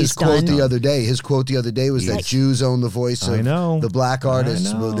 That was his quote the other day. His quote the other day was that Jews own the voice of the black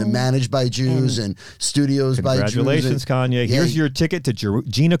artists. They're managed by Jews and studios by Jews. Congratulations, Kanye. Here's your ticket to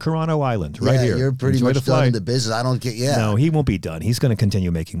Gina Carano Island right here. You're pretty much done in the business. I don't get, No, he won't be done. He's going to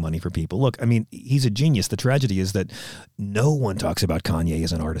continue making money for people. Look, I mean, he's a genius. The tragedy is that no one talks about Kanye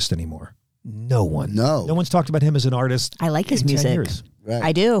as an artist anymore. No one. No one's talked about him as an artist. I like his music. Right.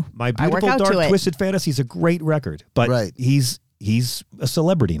 I do. My Beautiful Dark Twisted Fantasy is a great record, but he's a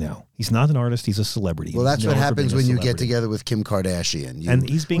celebrity now. He's not an artist. He's a celebrity. Well, that's what happens when you get together with Kim Kardashian. And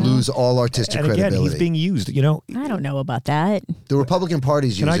he's being lose all artistic credibility. Again, he's being used. I don't know about that. The Republican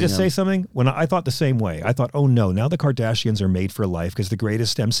Party's using him. Can I just say something? When I thought the same way. I thought, oh no, now the Kardashians are made for life because the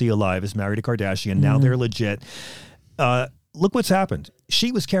greatest MC alive is married a Kardashian. Now they're legit. Look what's happened.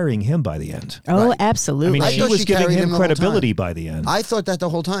 She was carrying him by the end. Oh, absolutely. I mean, she was giving him credibility by the end. I thought that the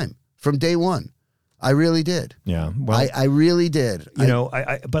whole time, from day one. I really did. Yeah. Well, I really did.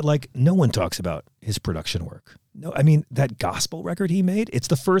 But like no one talks about his production work. No, I mean, that gospel record he made, it's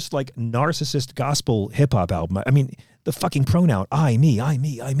the first like narcissist gospel hip hop album. I mean, the fucking pronoun, I, me. Like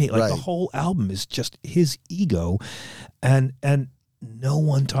the whole album is just his ego. And no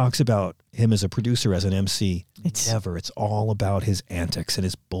one talks about him as a producer, as an MC. Never. It's all about his antics and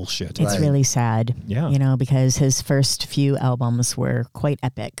his bullshit. It's really sad. Yeah. Because his first few albums were quite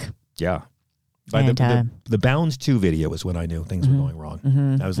epic. Yeah. By the Bounds 2 video was when I knew things were going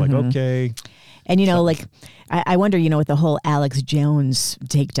wrong. I was like, okay. And, I wonder, with the whole Alex Jones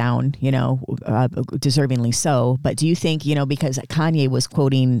takedown, deservingly so. But do you think, because Kanye was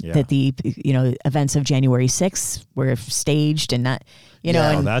quoting that the, events of January 6th were staged and not,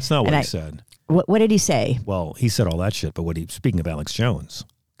 No, that's not what he said. What did he say? Well, he said all that shit. But speaking of Alex Jones,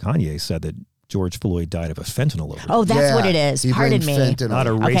 Kanye said that George Floyd died of a fentanyl overdose. Oh, that's what it is. Pardon me. Not a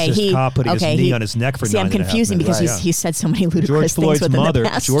racist cop putting his knee on his neck for 9.5 minutes. I'm confusing because he said so many ludicrous things within the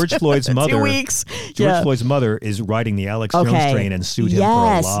past George Floyd's mother. 2 weeks. George Floyd's mother is riding the Alex Jones train and sued him for a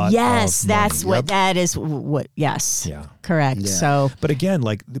lot of money. That's what that is. What? Yes. Yeah. Correct. Yeah. So, but again,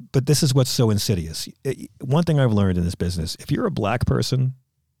 but this is what's so insidious. One thing I've learned in this business: if you're a black person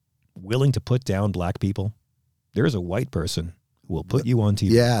willing to put down black people, there's a white person who will put you on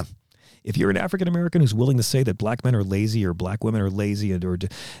TV. Yeah. If you're an African American who's willing to say that black men are lazy or black women are lazy or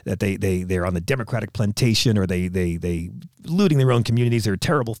that they're on the Democratic plantation or they looting their own communities, they're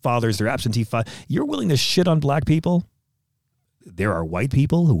terrible fathers, they're absentee fathers, you're willing to shit on black people, there are white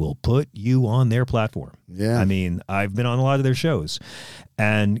people who will put you on their platform. Yeah. I mean, I've been on a lot of their shows.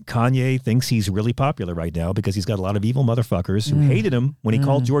 And Kanye thinks he's really popular right now because he's got a lot of evil motherfuckers who hated him when he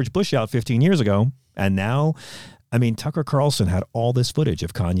called George Bush out 15 years ago. And now, I mean, Tucker Carlson had all this footage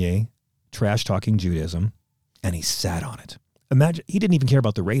of Kanye trash talking Judaism, and he sat on it. Imagine, he didn't even care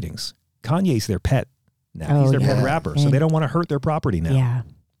about the ratings. Kanye's their pet now. He's their pet rapper, so they don't want to hurt their property now. Yeah.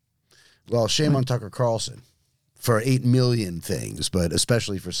 Well, shame on Tucker Carlson for 8 million things, but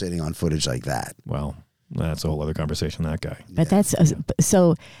especially for sitting on footage like that. Well, that's a whole other conversation, that guy. But that's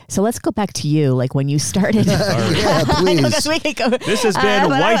so let's go back to you, like when you started. Yeah, please. This has been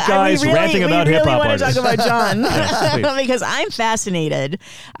white guys ranting about hip hop artists. We really want to talk about John because I'm fascinated.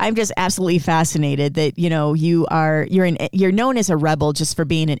 I'm just absolutely fascinated that you're known as a rebel just for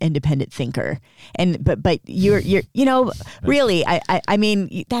being an independent thinker, but you're really I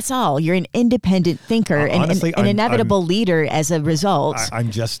mean that's all. You're an independent thinker honestly, and an inevitable leader as a result.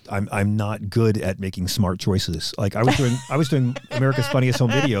 I'm not good at making smart choices. Like I was doing America's Funniest Home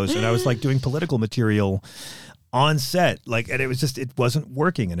Videos, and I was like doing political material on set, and it wasn't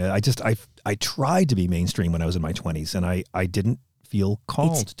working. And I tried to be mainstream when I was in my 20s, and I didn't feel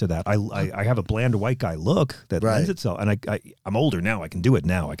called to that. I have a bland white guy look that lends itself, and I'm older now. I can do it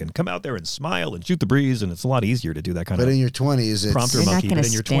now. I can come out there and smile and shoot the breeze, and it's a lot easier to do that kind of. But in your 20s, it's prompter you're monkey. Not but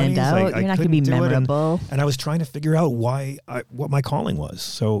in your 20s, you're not going to be memorable. And I was trying to figure out what my calling was.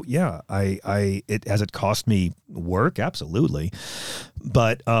 So yeah, has it cost me work? Absolutely,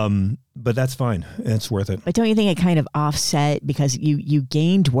 but that's fine. It's worth it. But don't you think it kind of offset because you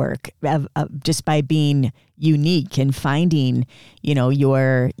gained work just by being unique and finding,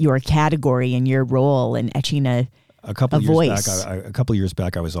 your category and your role and etching a voice. A couple years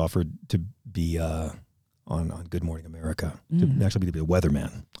back, I was offered to be on Good Morning America, to actually be the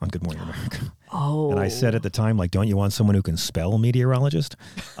weatherman on Good Morning America. Oh. And I said at the time, don't you want someone who can spell meteorologist?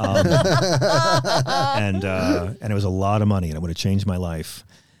 And it was a lot of money, and it would have changed my life.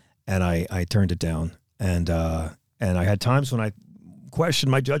 And I turned it down. And I had times when I question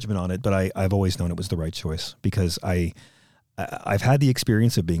my judgment on it, but I've always known it was the right choice because I've had the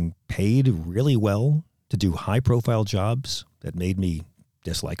experience of being paid really well to do high-profile jobs that made me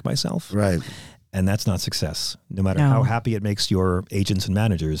dislike myself. Right. And that's not success. No matter how happy it makes your agents and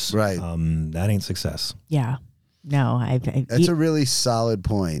managers, right. That ain't success. Yeah. No, that's a really solid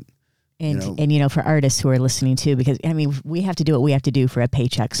point. And for artists who are listening too, because I mean, we have to do what we have to do for a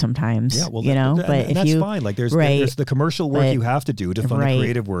paycheck sometimes. Yeah, well, but that's fine. Like there's the commercial work you have to do to fund the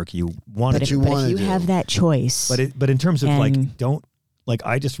creative work you want to do. But if you have that choice, but in terms of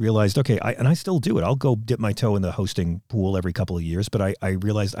I just realized, okay, I still do it. I'll go dip my toe in the hosting pool every couple of years, but I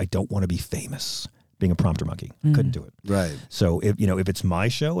realized I don't want to be famous being a prompter monkey. Couldn't do it. Right. So if it's my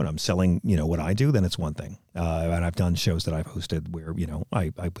show and I'm selling, what I do, then it's one thing. And I've done shows that I've hosted where,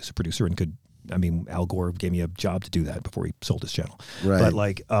 I was a producer and Al Gore gave me a job to do that before he sold his channel. Right. But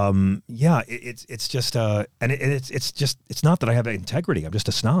it's just, and it's not that I have integrity. I'm just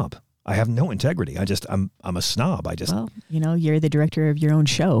a snob. I have no integrity. I'm a snob. You're the director of your own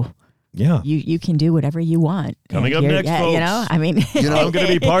show. Yeah. You can do whatever you want. Coming up next, folks. I'm going to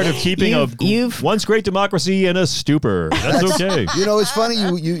be part of keeping once great democracy in a stupor. That's okay. It's funny.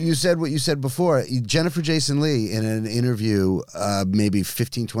 You said what you said before. Jennifer Jason Leigh in an interview maybe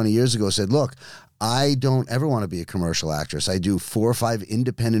 15, 20 years ago said, look, I don't ever want to be a commercial actress. I do 4 or 5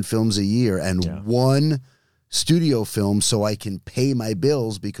 independent films a year and one studio film so I can pay my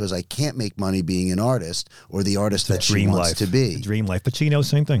bills because I can't make money being an artist or the artist that she wants to be. Dream life. Pacino,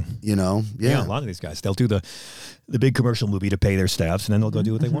 same thing. Yeah. A lot of these guys, they'll do the big commercial movie to pay their staffs and then they'll go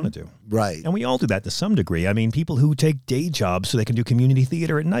do what they want to do. Right. And we all do that to some degree. I mean, people who take day jobs so they can do community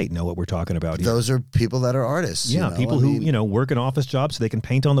theater at night know what we're talking about here. Those are people that are artists. Yeah, people who, work an office job so they can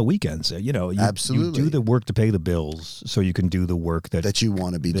paint on the weekends. Absolutely. You do the work to pay the bills so you can do the work that you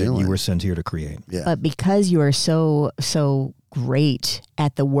want to be doing. You were sent here to create. Yeah. But because you are so great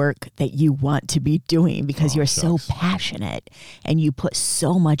at the work that you want to be doing, because you're so passionate and you put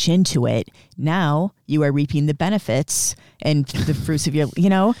so much into it, now you are reaping the benefits and the fruits of your, you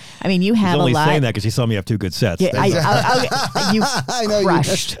have He's a only lot. saying that because you saw me have 2 good sets. Yeah, you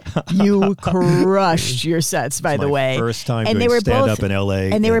crushed your sets, by the way. First time and doing stand-up in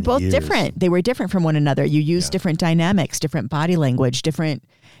L.A. And they were both different. They were different from one another. You used different dynamics, different body language, different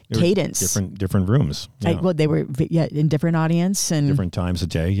cadence, different rooms. Yeah. They were in different audience and different times a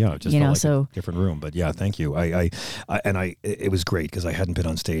day. Yeah, just a different room. But yeah, thank you. It was great because I hadn't been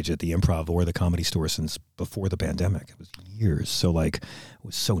on stage at the Improv or the Comedy Store since before the pandemic. It was years. So I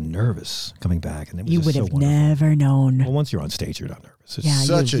was so nervous coming back, and it was you would so have wonderful. Never known. Well, once you're on stage, you're not nervous. It's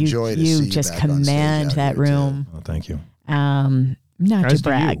such a joy to see you just back command on stage that room. Oh, thank you. Not to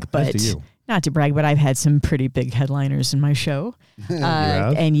brag, but. Not to brag, but I've had some pretty big headliners in my show.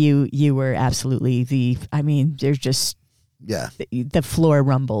 And you were absolutely there's just, the floor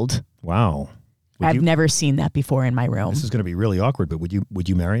rumbled. Wow. I've never seen that before in my room. This is going to be really awkward, but would you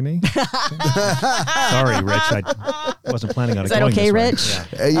marry me? Sorry, Rich. I wasn't planning on it. Is that okay, Rich?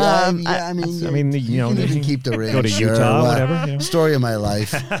 You can keep the ring. Go to Utah, whatever. Story of my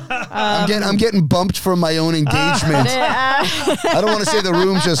life. I'm getting bumped from my own engagement. I don't want to say the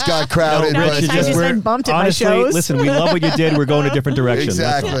room just got crowded. No, Rich, but been bumped at honestly, my shows. Listen, we love what you did. We're going a different direction.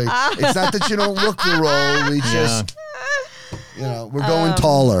 Exactly. It's not that you don't look the role. We just... we're going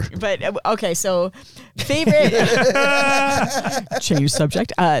taller. But okay, so favorite change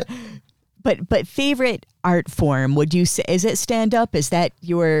subject. But favorite art form, would you say, is it stand up? Is that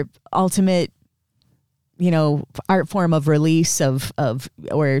your ultimate, art form of release of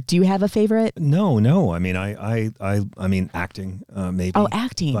or do you have a favorite? No. I mean acting, maybe. Oh,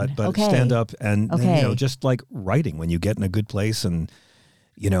 acting. But okay. Stand up and just like writing, when you get in a good place and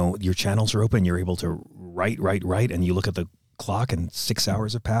your channels are open, you're able to write, and you look at the clock and 6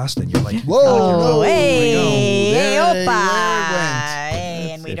 hours have passed and you're like, whoa, hey,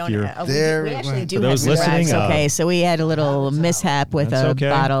 and we don't we actually do have some rags. Okay, so we had a little mishap with a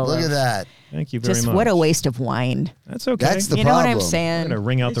bottle. Look at that. Thank you very much. Just what a waste of wine. That's okay. That's the problem. You know what I'm saying? I'm going to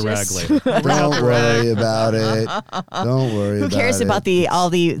wring out the rag later. Don't worry about it. Don't worry about it. Who cares about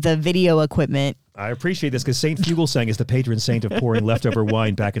all the video equipment? I appreciate this because St. Fugelsang is the patron saint of pouring leftover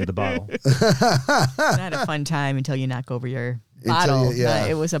wine back into the bottle. Not a fun time until you knock over your bottle.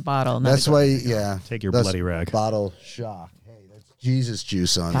 It was a bottle. That's why, Take your bloody rag. Bottle shock. Hey, Jesus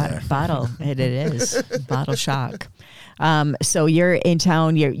juice on there. Bottle. It is. Bottle shock. So you're in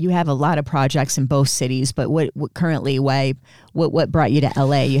town. You have a lot of projects in both cities, but what brought you to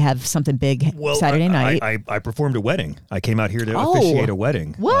LA? You have something big Saturday night. I performed a wedding. I came out here to officiate a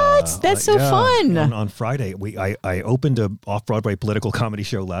wedding. What? That's so fun. On Friday, I opened a off-Broadway political comedy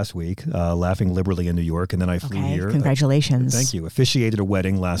show last week, Laughing Liberally in New York, and then I flew here. Congratulations. Thank you. Officiated a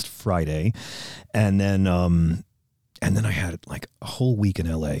wedding last Friday, and then I had like a whole week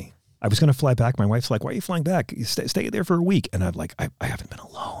in LA. I was going to fly back. My wife's like, "Why are you flying back? You stay there for a week." And I'm like, I haven't been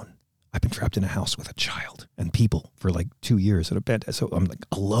alone. I've been trapped in a house with a child and people for like 2 years at a bed. So I'm like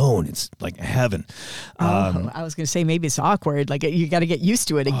alone. It's like heaven. I was going to say maybe it's awkward. Like you got to get used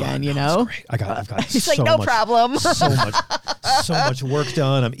to it again, you know? Great. I've got it's so like, no problem. So much work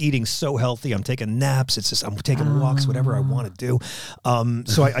done. I'm eating so healthy. I'm taking naps. It's just, I'm taking walks, whatever I want to do.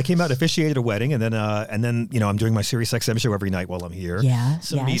 So I came out, officiated a wedding, and then I'm doing my SiriusXM show every night while I'm here. Yeah.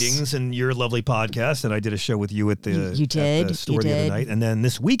 Some meetings and your lovely podcast. And I did a show with you at the, the store the other night. And then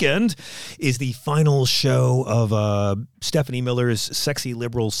this weekend is the final show of Stephanie Miller's Sexy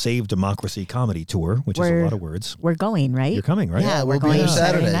Liberal Save Democracy comedy tour, which is a lot of words. We're going, right? You're coming, right? Yeah, we're going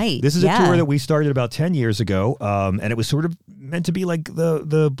Saturday night. This is a tour that we started about 10 years ago, and it was sort of meant to be like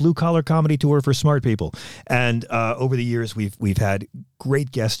the blue collar comedy tour for smart people. And over the years, we've had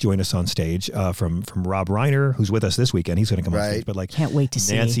great guests join us on stage from Rob Reiner, who's with us this weekend. He's going to come on stage, but like can't wait to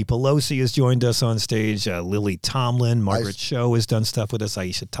see. Nancy Pelosi has joined us on stage. Lily Tomlin, Margaret Cho has done stuff with us.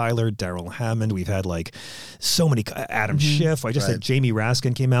 Aisha Tyler, Daryl Hammond. We've had like so many. Adam Schiff. I just said Jamie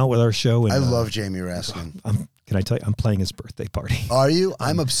Raskin came out with our show. And, I love Jamie Raskin. Can I tell you? I'm playing his birthday party. Are you?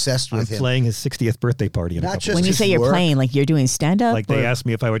 I'm obsessed with him. I'm playing his 60th birthday party. In a couple when you say you're playing, like you're doing stand up. Like they asked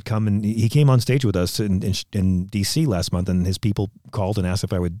me if I would come, and he came on stage with us in DC last month, and his people called and asked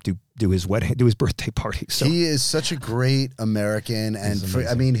if I would do his wedding, do his birthday party. So he is such a great American, and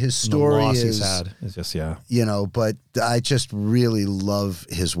his story is just but I just really love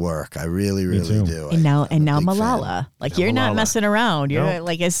his work. I really do. And now Malala, like you're not messing around. You're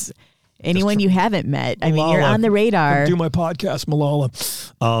like as anyone you haven't met. Malala, I mean, you're on the radar. Do my podcast, Malala.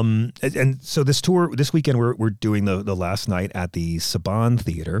 And so this tour, this weekend, we're doing the last night at the Saban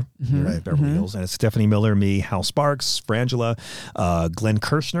Theater here at Beverly Hills. And it's Stephanie Miller, me, Hal Sparks, Frangela, Glenn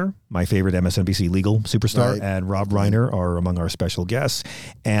Kirshner, my favorite MSNBC legal superstar, and Rob Reiner are among our special guests.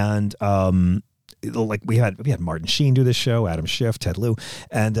 And like we had Martin Sheen do this show, Adam Schiff, Ted Lieu,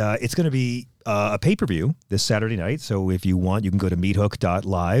 and it's going to be a pay-per-view this Saturday night. So if you want, you can go to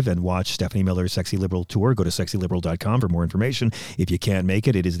meathook.live and watch Stephanie Miller's Sexy Liberal tour. Go to sexyliberal.com for more information. If you can't make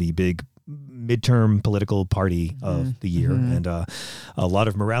it, it is the big midterm political party of the year, and a lot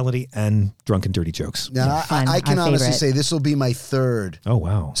of morality and drunken dirty jokes. Now, I can honestly say this will be my third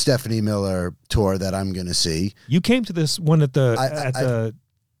Stephanie Miller tour that I'm going to see. You came to this one at the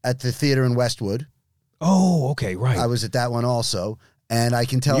theater in Westwood. Oh, okay, right. I was at that one also. And I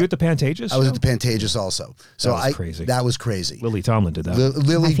can tell. You at the Pantages? I was at the Pantages also. So that was crazy. That was crazy. Lily Tomlin did that.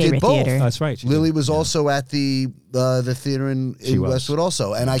 Lily did both. Theater. That's right. Lily was also at the theater in Westwood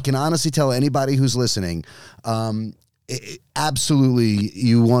also. And I can honestly tell anybody who's listening, absolutely,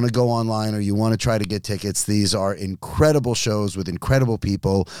 you want to go online or you want to try to get tickets. These are incredible shows with incredible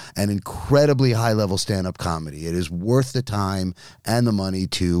people and incredibly high-level stand-up comedy. It is worth the time and the money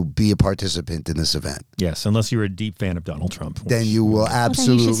to be a participant in this event. Yes, unless you're a deep fan of Donald Trump. Then you will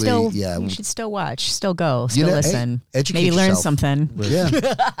absolutely, you should still watch, still go, still listen. Educate maybe yourself. Learn something.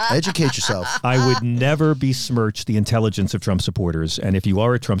 Yeah, educate yourself. I would never besmirch the intelligence of Trump supporters. And if you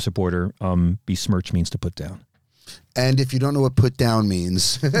are a Trump supporter, besmirch means to put down. And if you don't know what put down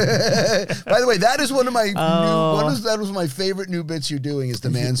means, by the way, that is one of my that was my favorite new bits you're doing is the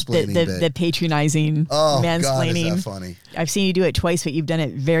mansplaining bit. The patronizing mansplaining. God, is that funny? I've seen you do it twice, but you've done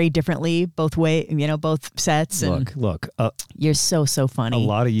it very differently, both sets. And look, you're so funny. A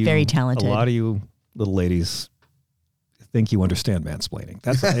lot of you, very talented. A lot of you little ladies think you understand mansplaining.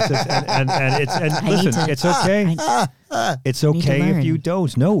 That's listen, it's okay. It's okay if you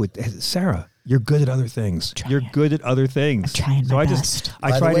don't. No, Sarah. You're good at other things. You're good at other things. I'm trying my best.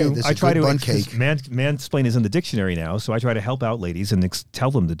 I try to mansplain is in the dictionary now, so I try to help out ladies and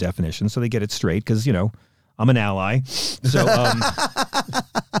tell them the definition so they get it straight because, I'm an ally. So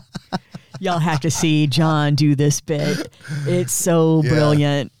y'all have to see John do this bit. It's so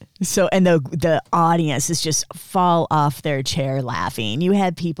brilliant. So, and the audience is just fall off their chair laughing. You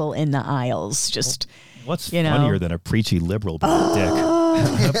had people in the aisles just, what's funnier than a preachy liberal being a dick?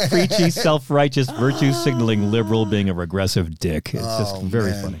 preachy, self-righteous, virtue-signaling liberal being a regressive dick. It's just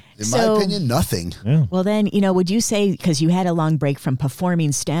very funny. In my opinion, nothing. Yeah. Well, then, would you say, because you had a long break from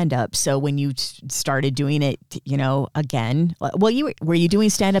performing stand-up, so when you started doing it, again, well, were you doing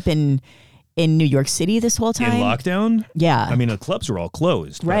stand-up in New York City this whole time? In lockdown? Yeah. I mean, the clubs were all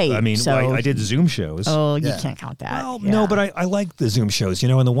closed. Right. I mean, so, I did Zoom shows. Oh, you can't count that. Well, no, but I like the Zoom shows.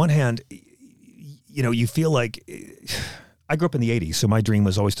 On the one hand, you feel like... I grew up in the 80s, so my dream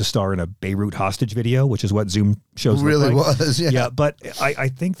was always to star in a Beirut hostage video, which is what Zoom shows really look like. was, yeah. Yeah, but I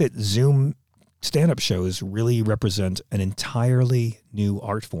think that Zoom stand-up shows really represent an entirely new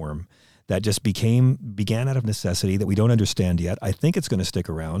art form that just began out of necessity that we don't understand yet. I think it's going to stick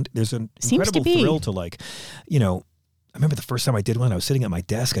around. There's an incredible thrill to I remember the first time I did one, I was sitting at my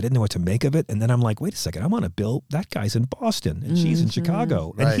desk. I didn't know what to make of it. And then I'm like, wait a second, I'm on a bill. That guy's in Boston and she's in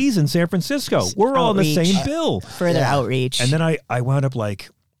Chicago and he's in San Francisco. We're all on the same bill. Further outreach. And then I wound up I'm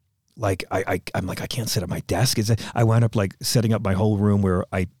like, I can't sit at my desk. I wound up setting up my whole room where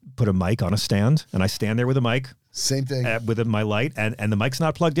I put a mic on a stand and I stand there with a mic. Same thing. With my light and the mic's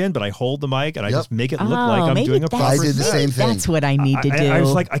not plugged in, but I hold the mic and I just make it look like I'm doing a proper I did the same thing. That's what I need to do. I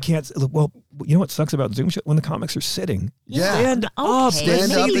was like, I can't. Well, you know what sucks about Zoom show? When the comics are sitting. Yeah. Stand up.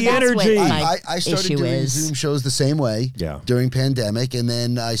 Stand up. The energy. I started doing Zoom shows the same way during pandemic. And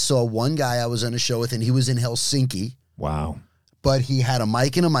then I saw one guy I was on a show with and he was in Helsinki. Wow. But he had a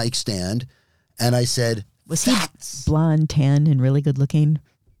mic and a mic stand. And I said, was he blonde, tan, and really good looking?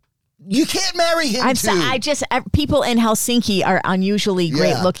 You can't marry him. People in Helsinki are unusually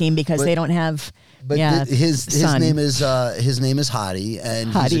great looking because they don't have. But his name is Hadi,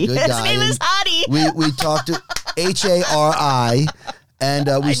 and he's a good guy. His name is Hadi. We talked to Hari,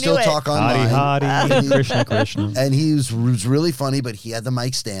 and we still talk online. Hadi, Krishna. And he was really funny, but he had the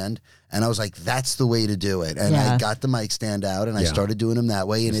mic stand. And I was like, that's the way to do it. And I got the mic stand out and I started doing them that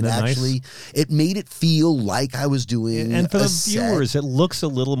way. And it made it feel like I was doing And for the viewers, it looks a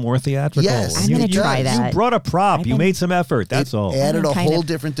little more theatrical. Yes. I'm going to try that. You brought a prop. You made some effort. That's all. Added a whole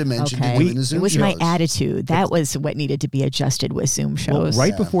different dimension to doing the Zoom shows. It was my attitude. That was what needed to be adjusted with Zoom shows. Well,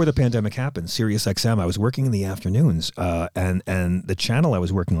 right before the pandemic happened, SiriusXM, I was working in the afternoons and the channel I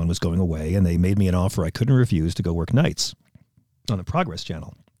was working on was going away. And they made me an offer I couldn't refuse to go work nights on the Progress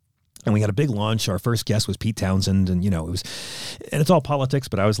channel. And we had a big launch. Our first guest was Pete Townsend, and it's all politics.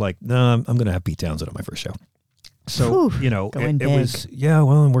 But I was like, no, I'm going to have Pete Townsend on my first show. So, it was,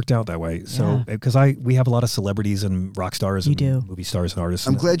 it worked out that way. So, because we have a lot of celebrities and rock stars and movie stars and artists.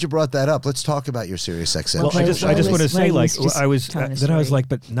 I'm glad you brought that up. Let's talk about your SiriusXM. Well, I just want to say, I was like,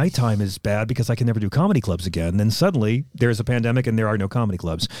 but nighttime is bad because I can never do comedy clubs again. And then suddenly there's a pandemic and there are no comedy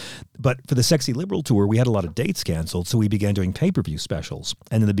clubs. But for the Sexy Liberal tour, we had a lot of dates canceled. So we began doing pay-per-view specials.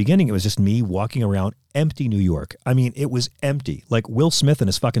 And in the beginning, it was just me walking around empty New York. I mean, it was empty. Like Will Smith and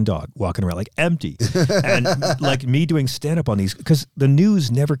his fucking dog walking around, like empty. And like me doing stand-up on these, because the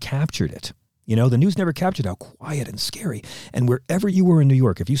news never captured it. The news never captured how quiet and scary. And wherever you were in New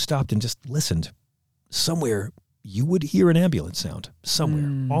York, if you stopped and just listened, somewhere you would hear an ambulance sound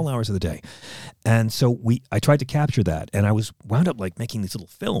somewhere, all hours of the day. And so I tried to capture that, and I wound up making these little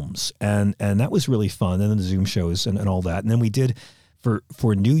films, and that was really fun. And then the Zoom shows and all that. And then we did,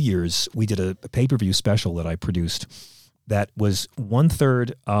 for New Year's, we did a pay-per-view special that I produced that was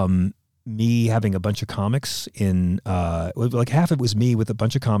 1/3 me having a bunch of comics in, half it was me with a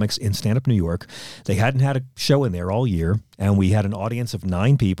bunch of comics in stand-up New York. They hadn't had a show in there all year, and we had an audience of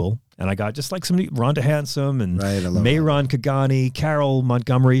 9 people. And I got just somebody, Rhonda Handsome and Mayron Kagani, Carol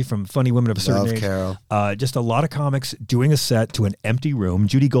Montgomery from Funny Women of a Certain Age. Carol. Just a lot of comics doing a set to an empty room.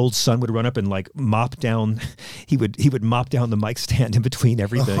 Judy Gold's son would run up and mop down. He would mop down the mic stand in between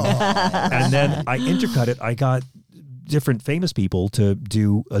everything. And then I intercut it. I got different famous people to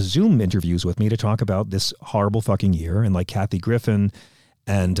do Zoom interviews with me to talk about this horrible fucking year, and Kathy Griffin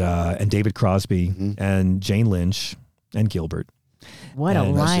and David Crosby and Jane Lynch and Gilbert. What a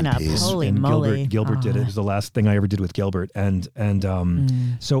lineup! Holy moly! Gilbert did it. It was the last thing I ever did with Gilbert,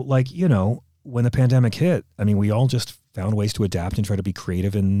 so when the pandemic hit, I mean, we all just found ways to adapt and try to be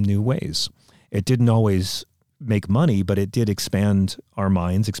creative in new ways. It didn't always make money, but it did expand our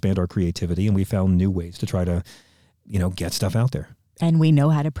minds, expand our creativity, and we found new ways to try to get stuff out there. And we know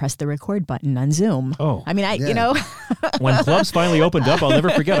how to press the record button on Zoom. Oh, I mean, when clubs finally opened up, I'll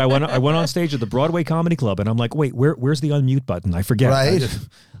never forget. I went on stage at the Broadway Comedy Club, and I'm like, wait, where's the unmute button? I forget. Right.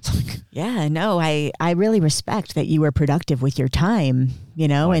 Yeah, no, I really respect that you were productive with your time, you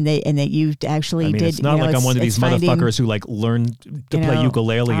know, and that you actually did. It's not like I'm one of these motherfuckers who like learned to play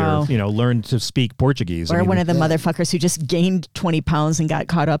ukulele or, learned to speak Portuguese. Or one of the motherfuckers who just gained 20 pounds and got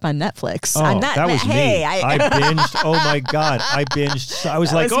caught up on Netflix. Oh, that was me. I binged. Oh my God. I binged. I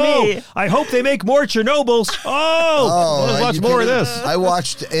was like, I hope they make more Chernobyls. Let's watch more of this. I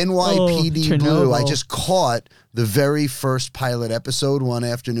watched NYPD Blue. I just caught the very first pilot episode one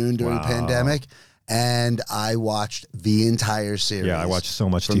afternoon during the pandemic, and I watched the entire series. Yeah, I watched so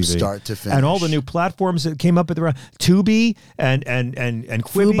much from TV. Start to finish. And all the new platforms that came up at the Tubi and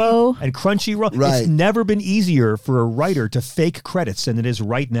Quibi Fubo and Crunchyroll. Right. It's never been easier for a writer to fake credits than it is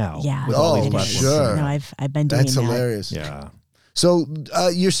right now. Yeah. With all these platforms. Sure. No, I've been doing That's that. hilarious. Yeah. So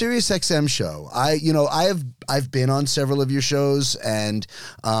your SiriusXM show, I've been on several of your shows, and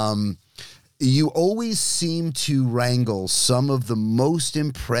you always seem to wrangle some of the most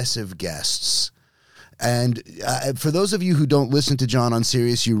impressive guests. And for those of you who don't listen to John on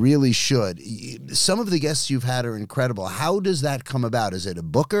Sirius, you really should. Some of the guests you've had are incredible. How does that come about? Is it a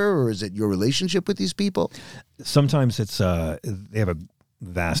booker, or is it your relationship with these people? Sometimes it's they have a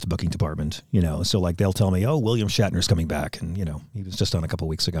vast booking department, so like they'll tell me, William Shatner's coming back, and he was just on a couple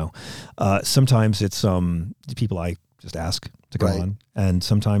weeks ago. Sometimes it's people I just ask to go on, and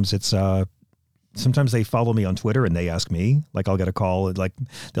sometimes it's sometimes they follow me on Twitter and they ask me. Like, I'll get a call and like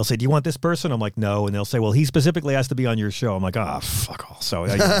they'll say, "Do you want this person?" I'm like, "No," and they'll say, "Well, he specifically has to be on your show." I'm like, fuck all. So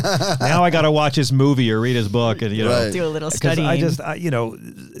now I got to watch his movie or read his book and do a little studying.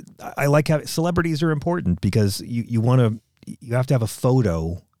 I like how celebrities are important because you have to have a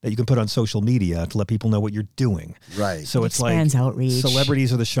photo that you can put on social media to let people know what you're doing. Right. So it's like outreach.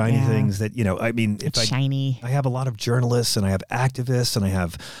 Celebrities are the shiny things that, shiny. I have a lot of journalists and I have activists and I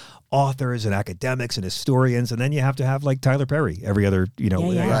have authors and academics and historians. And then you have to have like Tyler Perry every other,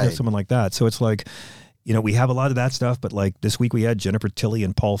 someone like that. So it's like, we have a lot of that stuff, but like this week we had Jennifer Tilly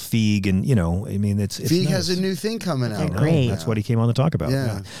and Paul Feig, and it's Feig nice. has a new thing coming out. Great. That's what he came on to talk about.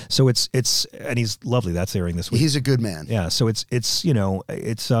 Yeah. So it's and he's lovely. That's airing this week. He's a good man. Yeah. So it's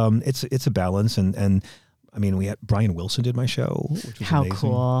a balance, and I mean, we had Brian Wilson did my show, which was how amazing.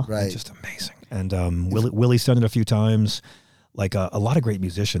 Cool, right? Just amazing. And Willie's done it a few times. Like a lot of great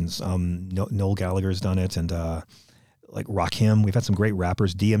musicians. Noel Gallagher's done it, and like Rakim. We've had some great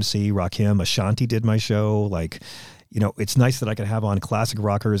rappers. DMC, Rakim, Ashanti did my show. Like, it's nice that I can have on classic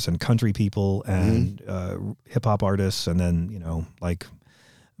rockers and country people and hip hop artists, and then like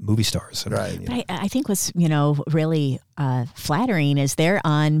movie stars. And, right. But I think what's really flattering is they're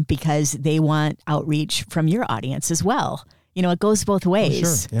on because they want outreach from your audience as well. It goes both ways.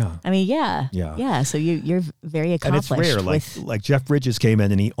 Oh, sure. Yeah. I mean, yeah. So you're very accomplished. And it's rare. Like Jeff Bridges came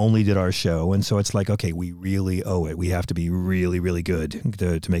in and he only did our show, and so it's like, okay, we really owe it. We have to be really, really good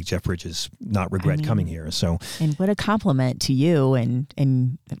to make Jeff Bridges not regret coming here. So, and what a compliment to you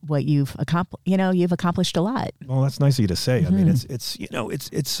and what you've accomplished. You've accomplished a lot. Well, that's nice of you to say. Mm-hmm. I mean,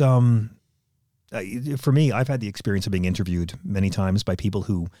 it's for me, I've had the experience of being interviewed many times by people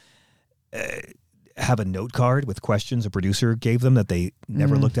who have a note card with questions a producer gave them that they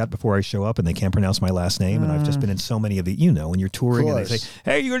never looked at before I show up, and they can't pronounce my last name. And I've just been in so many of the, when you're touring and they say,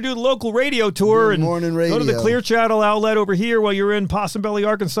 "Hey, you're going to do the local radio tour and morning radio. Go to the Clear Channel outlet over here while you're in Possum Belly,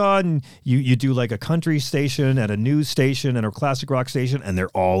 Arkansas." And you do like a country station and a news station and a classic rock station, and they're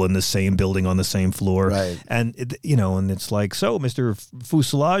all in the same building on the same floor. Right. And, and it's like, "So, Mr.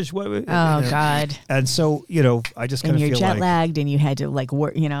 Fuselage, what?" Oh, God. And so, I just kind of feel like. And you're jet lagged and you had to like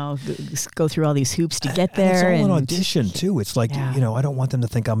work, go through all these hoops to get there. And it's all an audition too. It's like, I don't want them to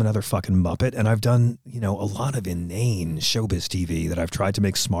think I'm another fucking Muppet. And I've done, a lot of inane showbiz TV that I've tried to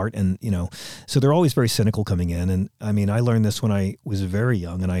make smart. And, so they're always very cynical coming in. And I mean, I learned this when I was very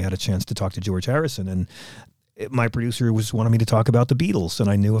young and I had a chance to talk to George Harrison, and my producer wanted me to talk about the Beatles. And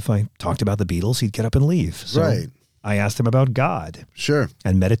I knew if I talked about the Beatles, he'd get up and leave. So I asked him about God. Sure.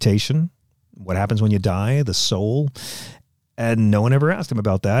 And meditation, what happens when you die, the soul. And no one ever asked him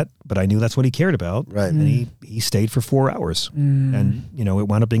about that, but I knew that's what he cared about. Right. And he stayed for 4 hours. And, it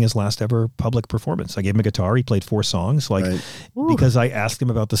wound up being his last ever public performance. I gave him a guitar. He played 4 songs, because I asked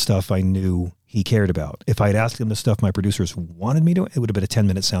him about the stuff I knew he cared about. If I had asked him the stuff my producers wanted me to, it would have been a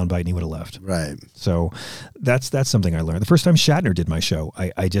 10-minute soundbite and he would have left. Right. So that's something I learned. The first time Shatner did my show,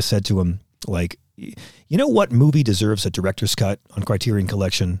 I just said to him, like, what movie deserves a director's cut on Criterion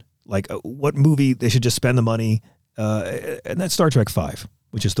Collection? Like, what movie they should just spend the money. And that's Star Trek V,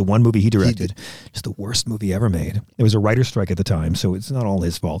 which is the one movie he directed. It's the worst movie ever made. It was a writer's strike at the time, so it's not all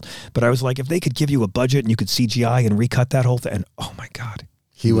his fault. But I was like, if they could give you a budget and you could CGI and recut that whole thing, oh my God.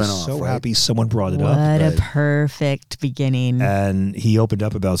 He went off, so right? happy someone brought it What up. a perfect beginning. And he opened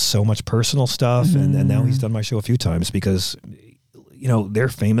up about so much personal stuff. And now he's done my show a few times because, they're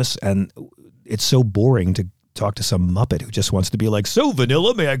famous and it's so boring to talk to some Muppet who just wants to be like, so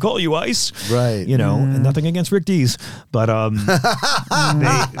Vanilla, may I call you Ice? Right. And nothing against Rick Dees, but I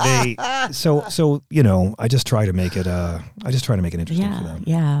just try to make it interesting for them.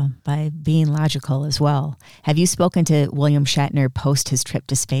 Yeah, by being logical as well. Have you spoken to William Shatner post his trip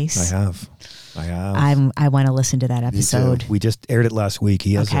to space? I have. I want to listen to that episode. We just aired it last week.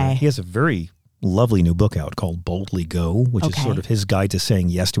 He has a very lovely new book out called Boldly Go, which is sort of his guide to saying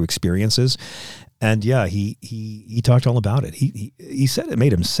yes to experiences. And yeah, he talked all about it. He said it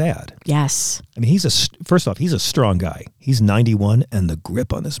made him sad. Yes. I mean, first off, he's a strong guy. He's 91, and the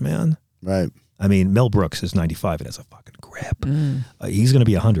grip on this man. Right. I mean, Mel Brooks is 95 and has a fucking grip. He's going to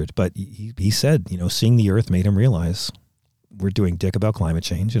be 100, but he said, seeing the Earth made him realize we're doing dick about climate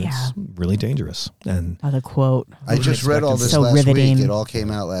change, and it's really dangerous. And the quote. I just read all this last week. It all came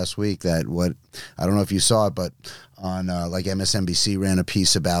out last week. I don't know if you saw it, but on MSNBC ran a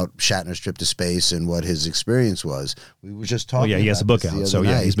piece about Shatner's trip to space and what his experience was. We were just talking. Oh yeah, he has a book out. So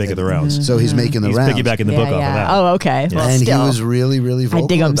yeah, he's making the rounds. So he's making the rounds. He's piggybacking the book off of that. Oh, okay. Yeah. Well, and still, he was really, really vocal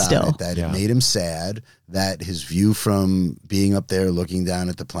about it. That it made him sad. That his view from being up there looking down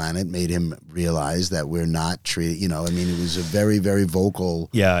at the planet made him realize that we're not treated. It was a very, very vocal.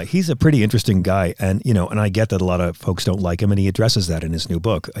 Yeah, he's a pretty interesting guy, and and I get that a lot of folks don't like him, and he addresses that in his new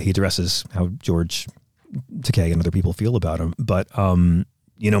book. He addresses how George Takei and other people feel about him, but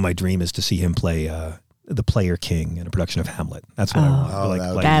my dream is to see him play the player king in a production of Hamlet. That's what I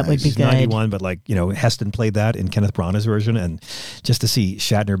want. That would be good. 91, but Heston played that in Kenneth Branagh's version, and just to see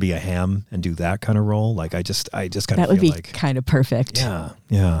Shatner be a ham and do that kind of role, I just kind of that would be kind of perfect.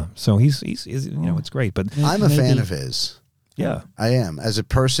 Yeah. So he's it's great, but I'm a fan of his. Yeah, I am, as a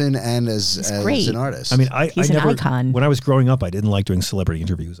person and as an artist. I mean, he's an icon. When I was growing up, I didn't like doing celebrity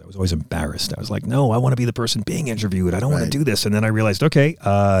interviews. I was always embarrassed. I was like, no, I want to be the person being interviewed. I don't want to do this. And then I realized, okay,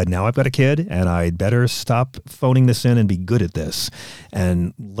 now I've got a kid, and I'd better stop phoning this in and be good at this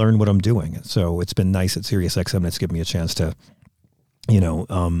and learn what I'm doing. And so it's been nice at SiriusXM. It's given me a chance to,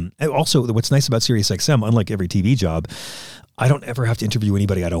 also what's nice about SiriusXM, unlike every TV job, I don't ever have to interview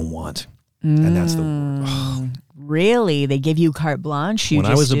anybody I don't want. And that's the Really? They give you carte blanche? When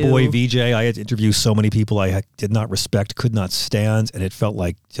I was a boy VJ, I had to interview so many people I did not respect, could not stand, and it felt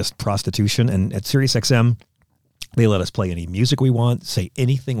like just prostitution. And at SiriusXM, they let us play any music we want, say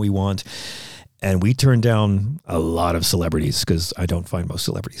anything we want, and we turned down a lot of celebrities because I don't find most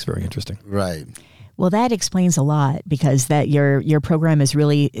celebrities very interesting. Right. Well, that explains a lot, because that your program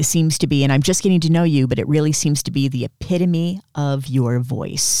seems to be, and I'm just getting to know you, but it really seems to be the epitome of your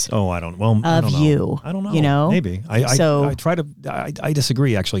voice. Oh, I don't know. I don't know. Maybe. I try to. I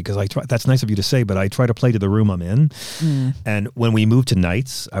disagree, actually, because that's nice of you to say, but I try to play to the room I'm in. And when we moved to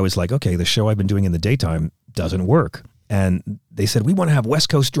nights, I was like, okay, the show I've been doing in the daytime doesn't work. And they said, we want to have West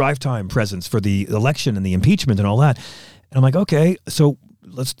Coast drive time presence for the election and the impeachment and all that. And I'm like, okay, so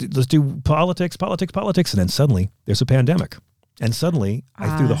let's do politics. And then suddenly there's a pandemic. And suddenly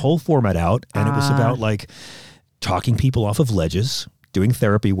I threw the whole format out, and it was about talking people off of ledges, doing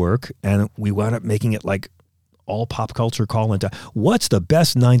therapy work. And we wound up making it all pop culture call into what's the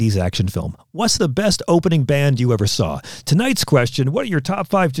best 90s action film? What's the best opening band you ever saw? Tonight's question, what are your top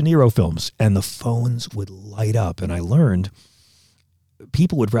 5 De Niro films? And the phones would light up. And I learned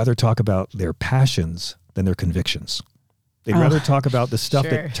people would rather talk about their passions than their convictions. They'd rather talk about the stuff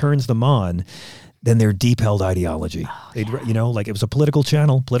that turns them on than their deep-held ideology. They'd, it was a political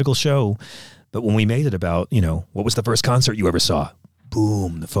channel, political show. But when we made it about, what was the first concert you ever saw?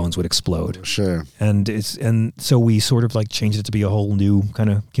 Boom, the phones would explode. Sure. And so we sort of changed it to be a whole new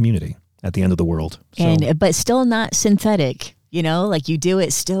kind of community at the end of the world. But still not synthetic. You do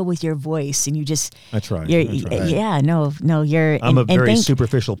it still with your voice, and you just. I try. Yeah, no, you're. I'm a very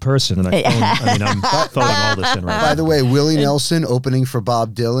superficial person, and I'm phoning all this in right now. By the way, Willie Nelson opening for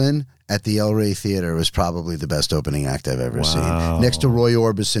Bob Dylan at the El Rey Theater was probably the best opening act I've ever seen. Next to Roy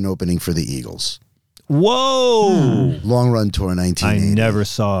Orbison opening for the Eagles. Whoa! Long Run Tour 1980. I never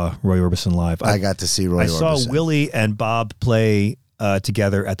saw Roy Orbison live. I got to see Roy Orbison. I saw Willie and Bob play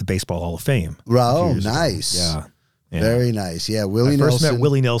together at the Baseball Hall of Fame. Oh, nice. Yeah. Very nice. Yeah, I first met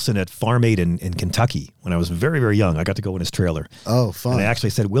Willie Nelson at Farm Aid in Kentucky when I was very, very young. I got to go in his trailer. Oh, fun. And I actually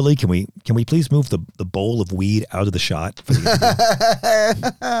said, Willie, can we please move the bowl of weed out of the shot for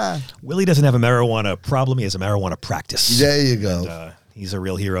the Willie doesn't have a marijuana problem. He has a marijuana practice. There you go. And, he's a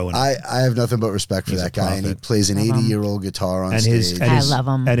real hero. And I have nothing but respect for that guy. And he plays an 80-year-old guitar on stage. I love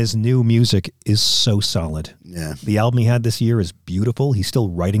him. And his new music is so solid. Yeah. The album he had this year is beautiful. He's still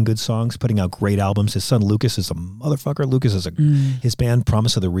writing good songs, putting out great albums. His son Lucas is a motherfucker. Lucas is his band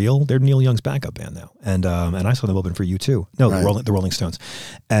Promise of the Real. They're Neil Young's backup band now, and I saw them open for U2. No, right. the Rolling Stones.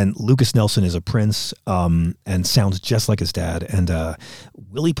 And Lucas Nelson is a prince, and sounds just like his dad. And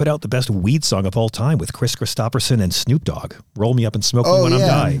Willie put out the best weed song of all time with Chris Christopherson and Snoop Dogg. Roll Me Up and Smoke Me When I'm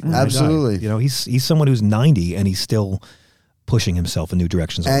Die. Absolutely. You know, he's someone who's 90 and he's still pushing himself in new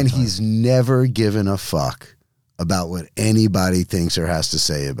directions all the time. He's never given a fuck about what anybody thinks or has to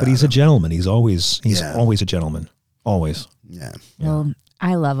say about But he's him. a gentleman. He's always a gentleman. Always. Yeah. Well,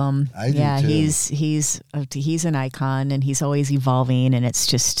 I love him. I do too. He's an icon, and he's always evolving, and it's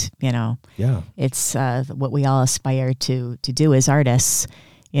just, it's what we all aspire to do as artists.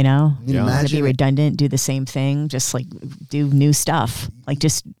 You know, want to be redundant, do the same thing, just like do new stuff. Like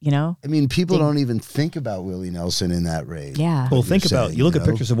just, I mean, people don't even think about Willie Nelson in that rate. Yeah. Well, think about, you look at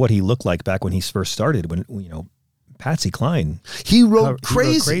pictures of what he looked like back when he first started, when, Patsy Cline. He wrote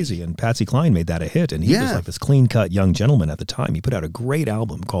Crazy. And Patsy Cline made that a hit. And he was like this clean-cut young gentleman at the time. He put out a great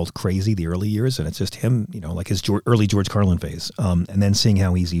album called Crazy, the early years, and it's just him, like his early George Carlin phase. And then seeing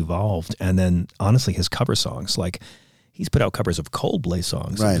how he's evolved. And then, honestly, his cover songs, like, he's put out covers of Coldplay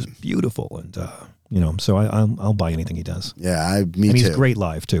songs. Right. Which is beautiful. And, so I'll buy anything he does. Yeah, me too. And he's great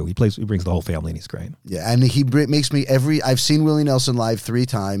live, too. He brings the whole family, and he's great. Yeah, and he makes me I've seen Willie Nelson live 3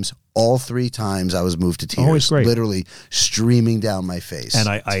 times. All 3 times I was moved to tears. Oh, it's great. Literally streaming down my face. And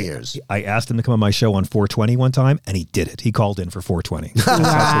I asked him to come on my show on 420 one time, and he did it. He called in for 420.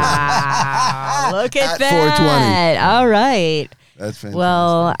 Wow. Look at that. 420. All right. That's fantastic.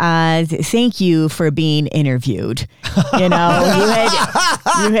 Well, thank you for being interviewed. You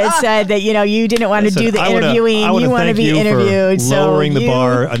had said that you didn't want to do the interviewing. You want to be interviewed. So lowering the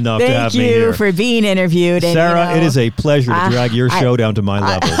bar enough to have me here. Thank you for being interviewed. Sarah, it is a pleasure to drag your show down to my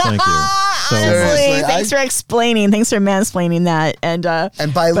level. Thank you. Honestly, thanks for explaining. Thanks for mansplaining that. And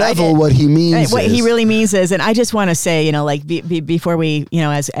by level, what he means, what he really means is, and I just want to say, before we,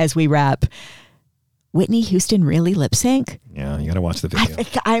 as we wrap. Whitney Houston really lip sync? Yeah, you got to watch the video.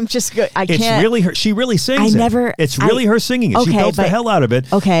 I'm just good. I can't. It's really her. She really sings It's really her singing it. Okay, she belts the hell out of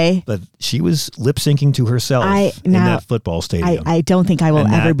it. Okay. But she was lip syncing to herself in that football stadium. I don't think I will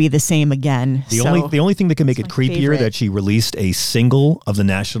ever be the same again. The only thing that can make it creepier that she released a single of the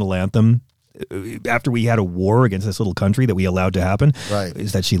national anthem after we had a war against this little country that we allowed to happen,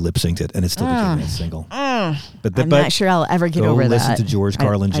 is that she lip synced it, and it still became a single. But I'm not sure I'll ever get over that. Listen to George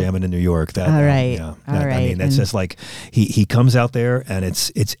Carlin jamming in New York. All right. I mean, that's just like he comes out there, and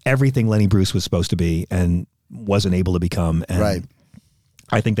it's everything Lenny Bruce was supposed to be and wasn't able to become. And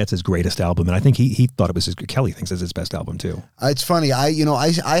I think that's his greatest album, and I think he thought it was Kelly thinks it's his best album too. It's funny.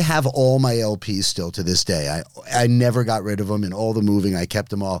 I have all my LPs still to this day. I never got rid of them. In all the moving, I kept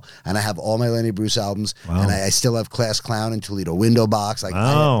them all, and I have all my Lenny Bruce albums, and I still have Class Clown and Toledo Window Box.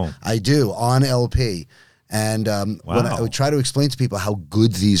 I do on LP. And when I would try to explain to people how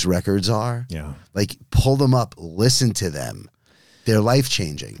good these records are, like pull them up, listen to them. They're life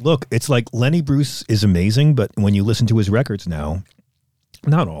changing. Look, it's like Lenny Bruce is amazing, but when you listen to his records now.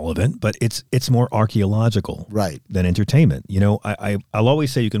 Not all of it, but it's more archaeological than entertainment. I'll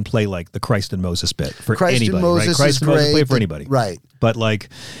always say you can play like the Christ and Moses bit for Christ anybody. And Moses Christ is and Moses great, play for anybody. Right. But like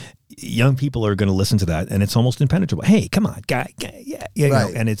young people are going to listen to that, and it's almost impenetrable. Hey, come on, guy, yeah.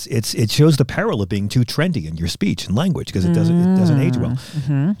 And it shows the peril of being too trendy in your speech and language because it doesn't age well.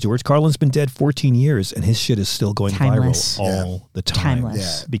 Mm-hmm. George Carlin's been dead 14 years, and his shit is still going viral all the time.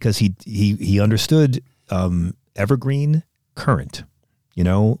 Timeless. Because he understood evergreen current.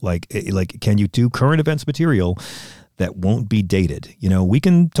 Like can you do current events material that won't be dated? We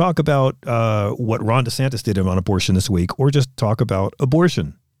can talk about what Ron DeSantis did on abortion this week, or just talk about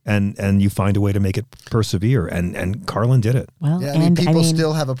abortion, and you find a way to make it persevere. And Carlin did it. Well, people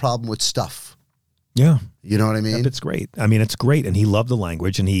still have a problem with stuff. Yeah, you know what I mean. It's great. I mean, it's great, and he loved the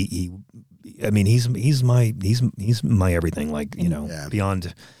language, and he's my everything. Like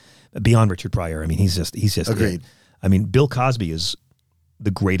beyond Richard Pryor. I mean, he's just agreed. I mean, Bill Cosby is the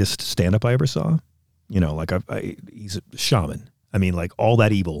greatest stand-up I ever saw. He's a shaman. I mean, like all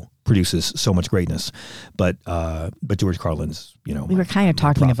that evil produces so much greatness, but George Carlin's, we were kind of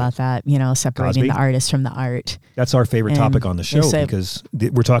talking about that, separating the artist from the art. That's our favorite topic on the show because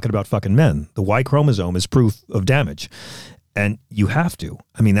we're talking about fucking men. The Y chromosome is proof of damage, and you have to.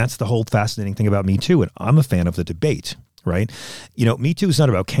 I mean, that's the whole fascinating thing about Me Too, and I'm a fan of the debate. Right? Me Too is not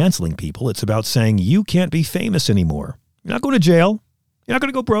about canceling people. It's about saying you can't be famous anymore. You're not going to jail. You're not going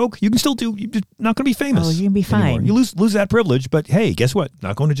to go broke. You can still you're not going to be famous. Oh, you can be fine. Anymore. You lose that privilege, but hey, guess what?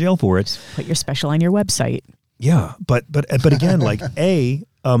 Not going to jail for it. Put your special on your website. Yeah, but again, like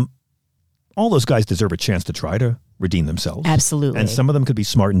all those guys deserve a chance to try to redeem themselves. Absolutely. And some of them could be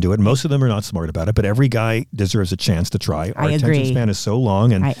smart and do it. Most of them are not smart about it, but every guy deserves a chance to try. Our attention span is so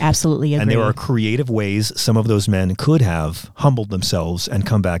long. And I absolutely agree. And there are creative ways some of those men could have humbled themselves and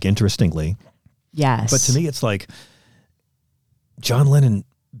come back interestingly. Yes. But to me, it's like John Lennon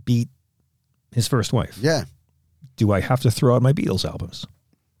beat his first wife. Yeah. Do I have to throw out my Beatles albums?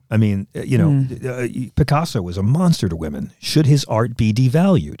 I mean, Picasso was a monster to women. Should his art be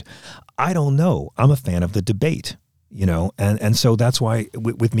devalued? I don't know. I'm a fan of the debate, and so that's why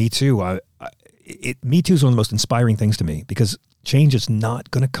with Me Too, Me Too is one of the most inspiring things to me, because change is not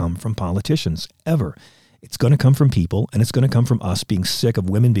going to come from politicians ever. It's going to come from people, and it's going to come from us being sick of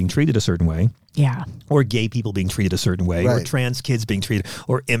women being treated a certain way. Yeah. Or gay people being treated a certain way, or trans kids being treated,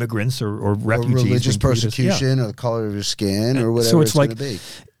 or immigrants or refugees. Or religious persecution, or the color of your skin, or whatever so it's going to be.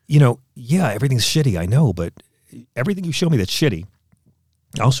 Everything's shitty, I know, but everything you show me that's shitty,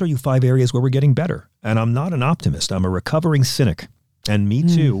 I'll show you 5 areas where we're getting better. And I'm not an optimist. I'm a recovering cynic. And Me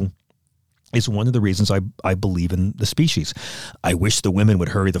Too is one of the reasons I believe in the species. I wish the women would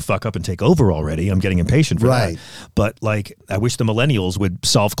hurry the fuck up and take over already. I'm getting impatient for that. But I wish the millennials would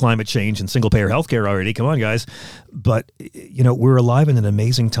solve climate change and single payer healthcare already. Come on, guys. But we're alive in an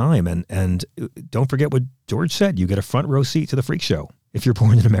amazing time. And don't forget what George said. You get a front row seat to the freak show if you're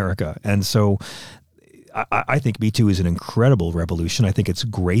born in America. And so I think Me Too is an incredible revolution. I think it's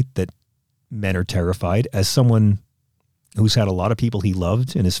great that men are terrified. As someone who's had a lot of people he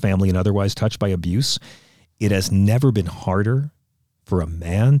loved in his family and otherwise touched by abuse, it has never been harder for a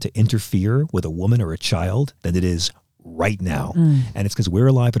man to interfere with a woman or a child than it is right now. And it's because we're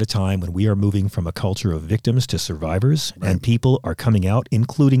alive at a time when we are moving from a culture of victims to survivors, and people are coming out,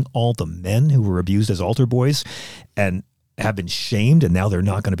 including all the men who were abused as altar boys and have been shamed, and now they're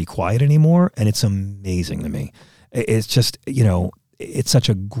not going to be quiet anymore. And it's amazing to me. It's just, it's such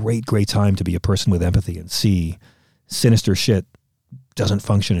a great, great time to be a person with empathy and see sinister shit doesn't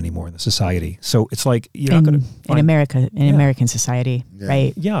function anymore in the society. So it's like you're not going to in America, American society,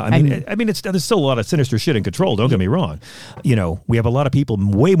 right? Yeah, I mean, there's still a lot of sinister shit in control. Don't get me wrong. We have a lot of people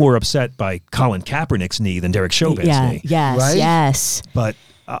way more upset by Colin Kaepernick's knee than Derek Chauvin's knee. Yes, right? Yes. But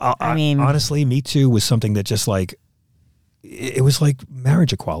I mean, honestly, Me Too was something that just it was like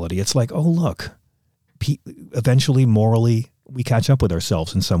marriage equality. It's like, oh look, eventually morally we catch up with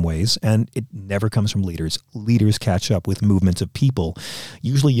ourselves in some ways, and it never comes from leaders. Leaders catch up with movements of people,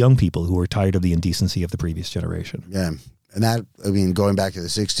 usually young people who are tired of the indecency of the previous generation. Yeah. And that, going back to the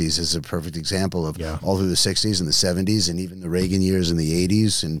 60s is a perfect example of all through the 60s and the 70s and even the Reagan years in the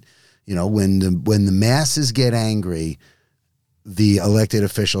 80s. And, when the masses get angry, the elected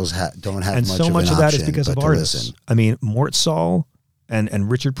officials don't have and much so of much an of that option is because of but to artists. listen. I mean, Mort Saul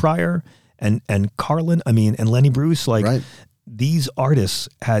and Richard Pryor and Carlin, and Lenny Bruce, these artists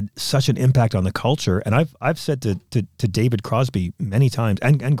had such an impact on the culture. And I've said to David Crosby many times,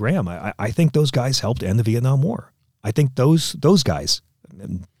 and Graham, I think those guys helped end the Vietnam War. I think those guys,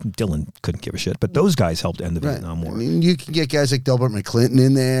 Dylan couldn't give a shit, but those guys helped end the Vietnam War. You can get guys like Delbert McClinton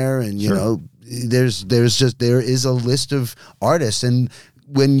in there, and there is a list of artists. And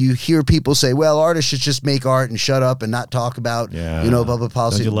when you hear people say, well, artists should just make art and shut up and not talk about public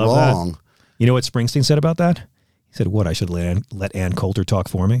policy, wrong. That? You know what Springsteen said about that? He said, what, I should let Ann Coulter talk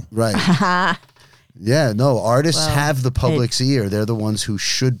for me? Right. Yeah, no, artists have the public's ear. They're the ones who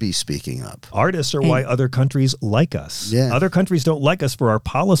should be speaking up. Artists are why other countries like us. Yeah. Other countries don't like us for our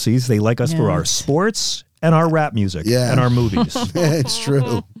policies. They like us for our sports and our rap music and our movies. It's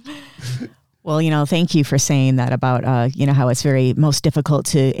true. Well, thank you for saying that about, how it's very most difficult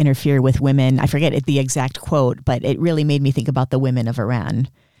to interfere with women. I forget the exact quote, but it really made me think about the women of Iran.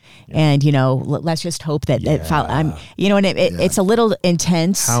 And, let's just hope that it's a little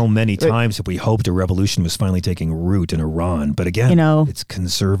intense. How many times have we hoped a revolution was finally taking root in Iran? But again, it's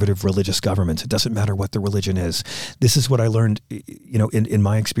conservative religious government. It doesn't matter what the religion is. This is what I learned, in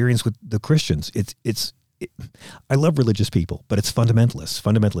my experience with the Christians. I love religious people, but it's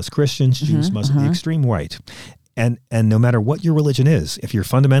fundamentalist Christians, Jews, Muslims, the extreme right. And no matter what your religion is, if you're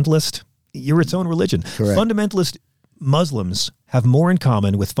fundamentalist, you're its own religion. Correct. Fundamentalist Muslims have more in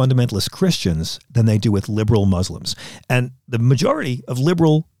common with fundamentalist Christians than they do with liberal Muslims. And the majority of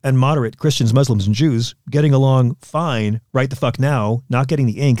liberal and moderate Christians, Muslims, and Jews getting along fine right the fuck now, not getting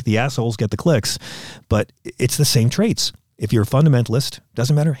the ink, the assholes get the clicks. But it's the same traits. If you're a fundamentalist,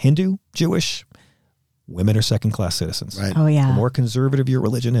 doesn't matter, Hindu, Jewish, women are second-class citizens. Right. Oh, yeah. The more conservative your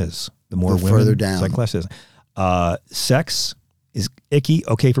religion is, the more women further down. Second-class citizens. Sex is icky,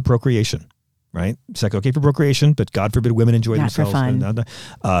 okay for procreation. Right? Sex okay for procreation, but God forbid women enjoy themselves. Not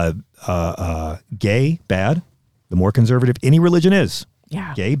for fun. Gay, bad. The more conservative any religion is,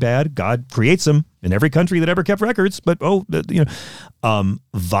 Gay, bad. God creates them in every country that ever kept records. But,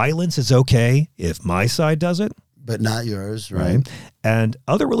 violence is okay if my side does it. But not yours, right? And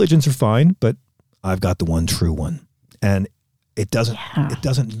other religions are fine, but I've got the one true one. And it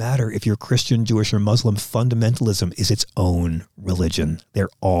doesn't matter if you're Christian, Jewish, or Muslim. Fundamentalism is its own religion. They're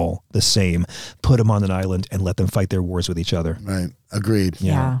all the same. Put them on an island and let them fight their wars with each other. Right. Agreed.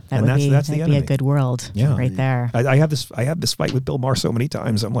 Yeah, that'd be a good world. Yeah. Right there. I have this fight with Bill Maher so many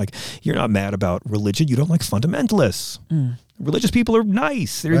times. I'm like, you're not mad about religion. You don't like fundamentalists. Religious people are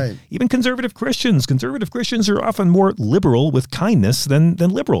nice. Even conservative Christians. Conservative Christians are often more liberal with kindness than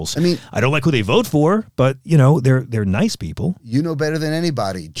liberals. I mean, I don't like who they vote for, but they're nice people. You know better than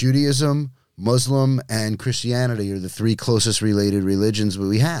anybody. Judaism, Muslim, and Christianity are the three closest related religions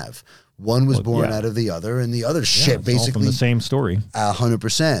we have. One was born out of the other, and the other basically all from the same story.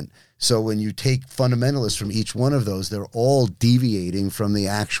 100%. So when you take fundamentalists from each one of those, they're all deviating from the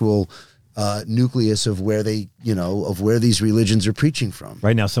actual nucleus of where where these religions are preaching from.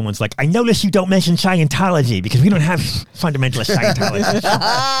 Right now, someone's like, I notice you don't mention Scientology because we don't have fundamentalist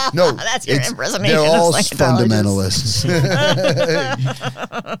Scientologists. No, that's your impersonation. They're all fundamentalists.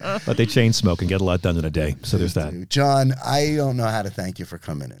 But they chain smoke and get a lot done in a day. So there's that. John, I don't know how to thank you for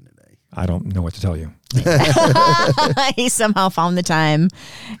coming in today. I don't know what to tell you. He somehow found the time,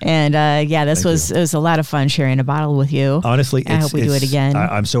 and it was a lot of fun sharing a bottle with you. Honestly, I hope we do it again.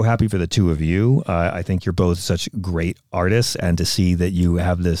 I'm so happy for the two of you. I think you're both such great artists, and to see that you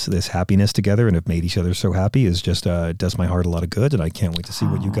have this happiness together and have made each other so happy is just does my heart a lot of good, and I can't wait to see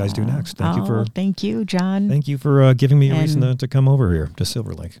what you guys do next. Thank you, John. Thank you for giving me a reason to come over here to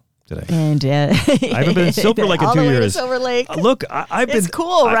Silver Lake today. And I haven't been in Silver Lake in 2 years. Silver Lake. Look, I've been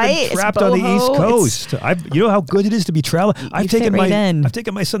cool, right? Been trapped on the East Coast. You know how good it is to be traveling. I've taken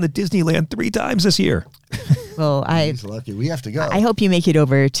my son to Disneyland 3 times this year. Well, he's lucky. We have to go. I hope you make it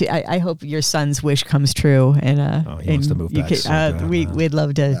over to. I hope your son's wish comes true. And he wants to move back. We'd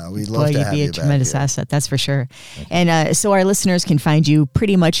love to. We'd love to have be a tremendous asset. That's for sure. And so our listeners can find you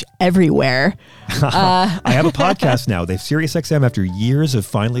pretty much everywhere. I have a podcast now. They've SiriusXM, after years of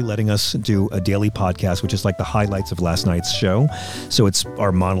finally letting us do a daily podcast, which is like the highlights of last night's show. So it's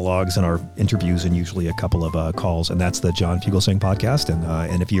our monologues and our interviews and usually a couple of calls, and that's the John Fugelsang podcast.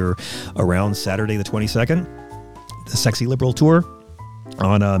 And if you're around Saturday the 22nd, the Sexy Liberal Tour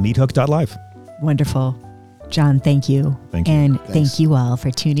on meathook.live. Wonderful. John, thank you. Thank you. And thank you all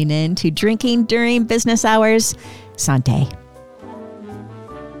for tuning in to Drinking During Business Hours. Sante.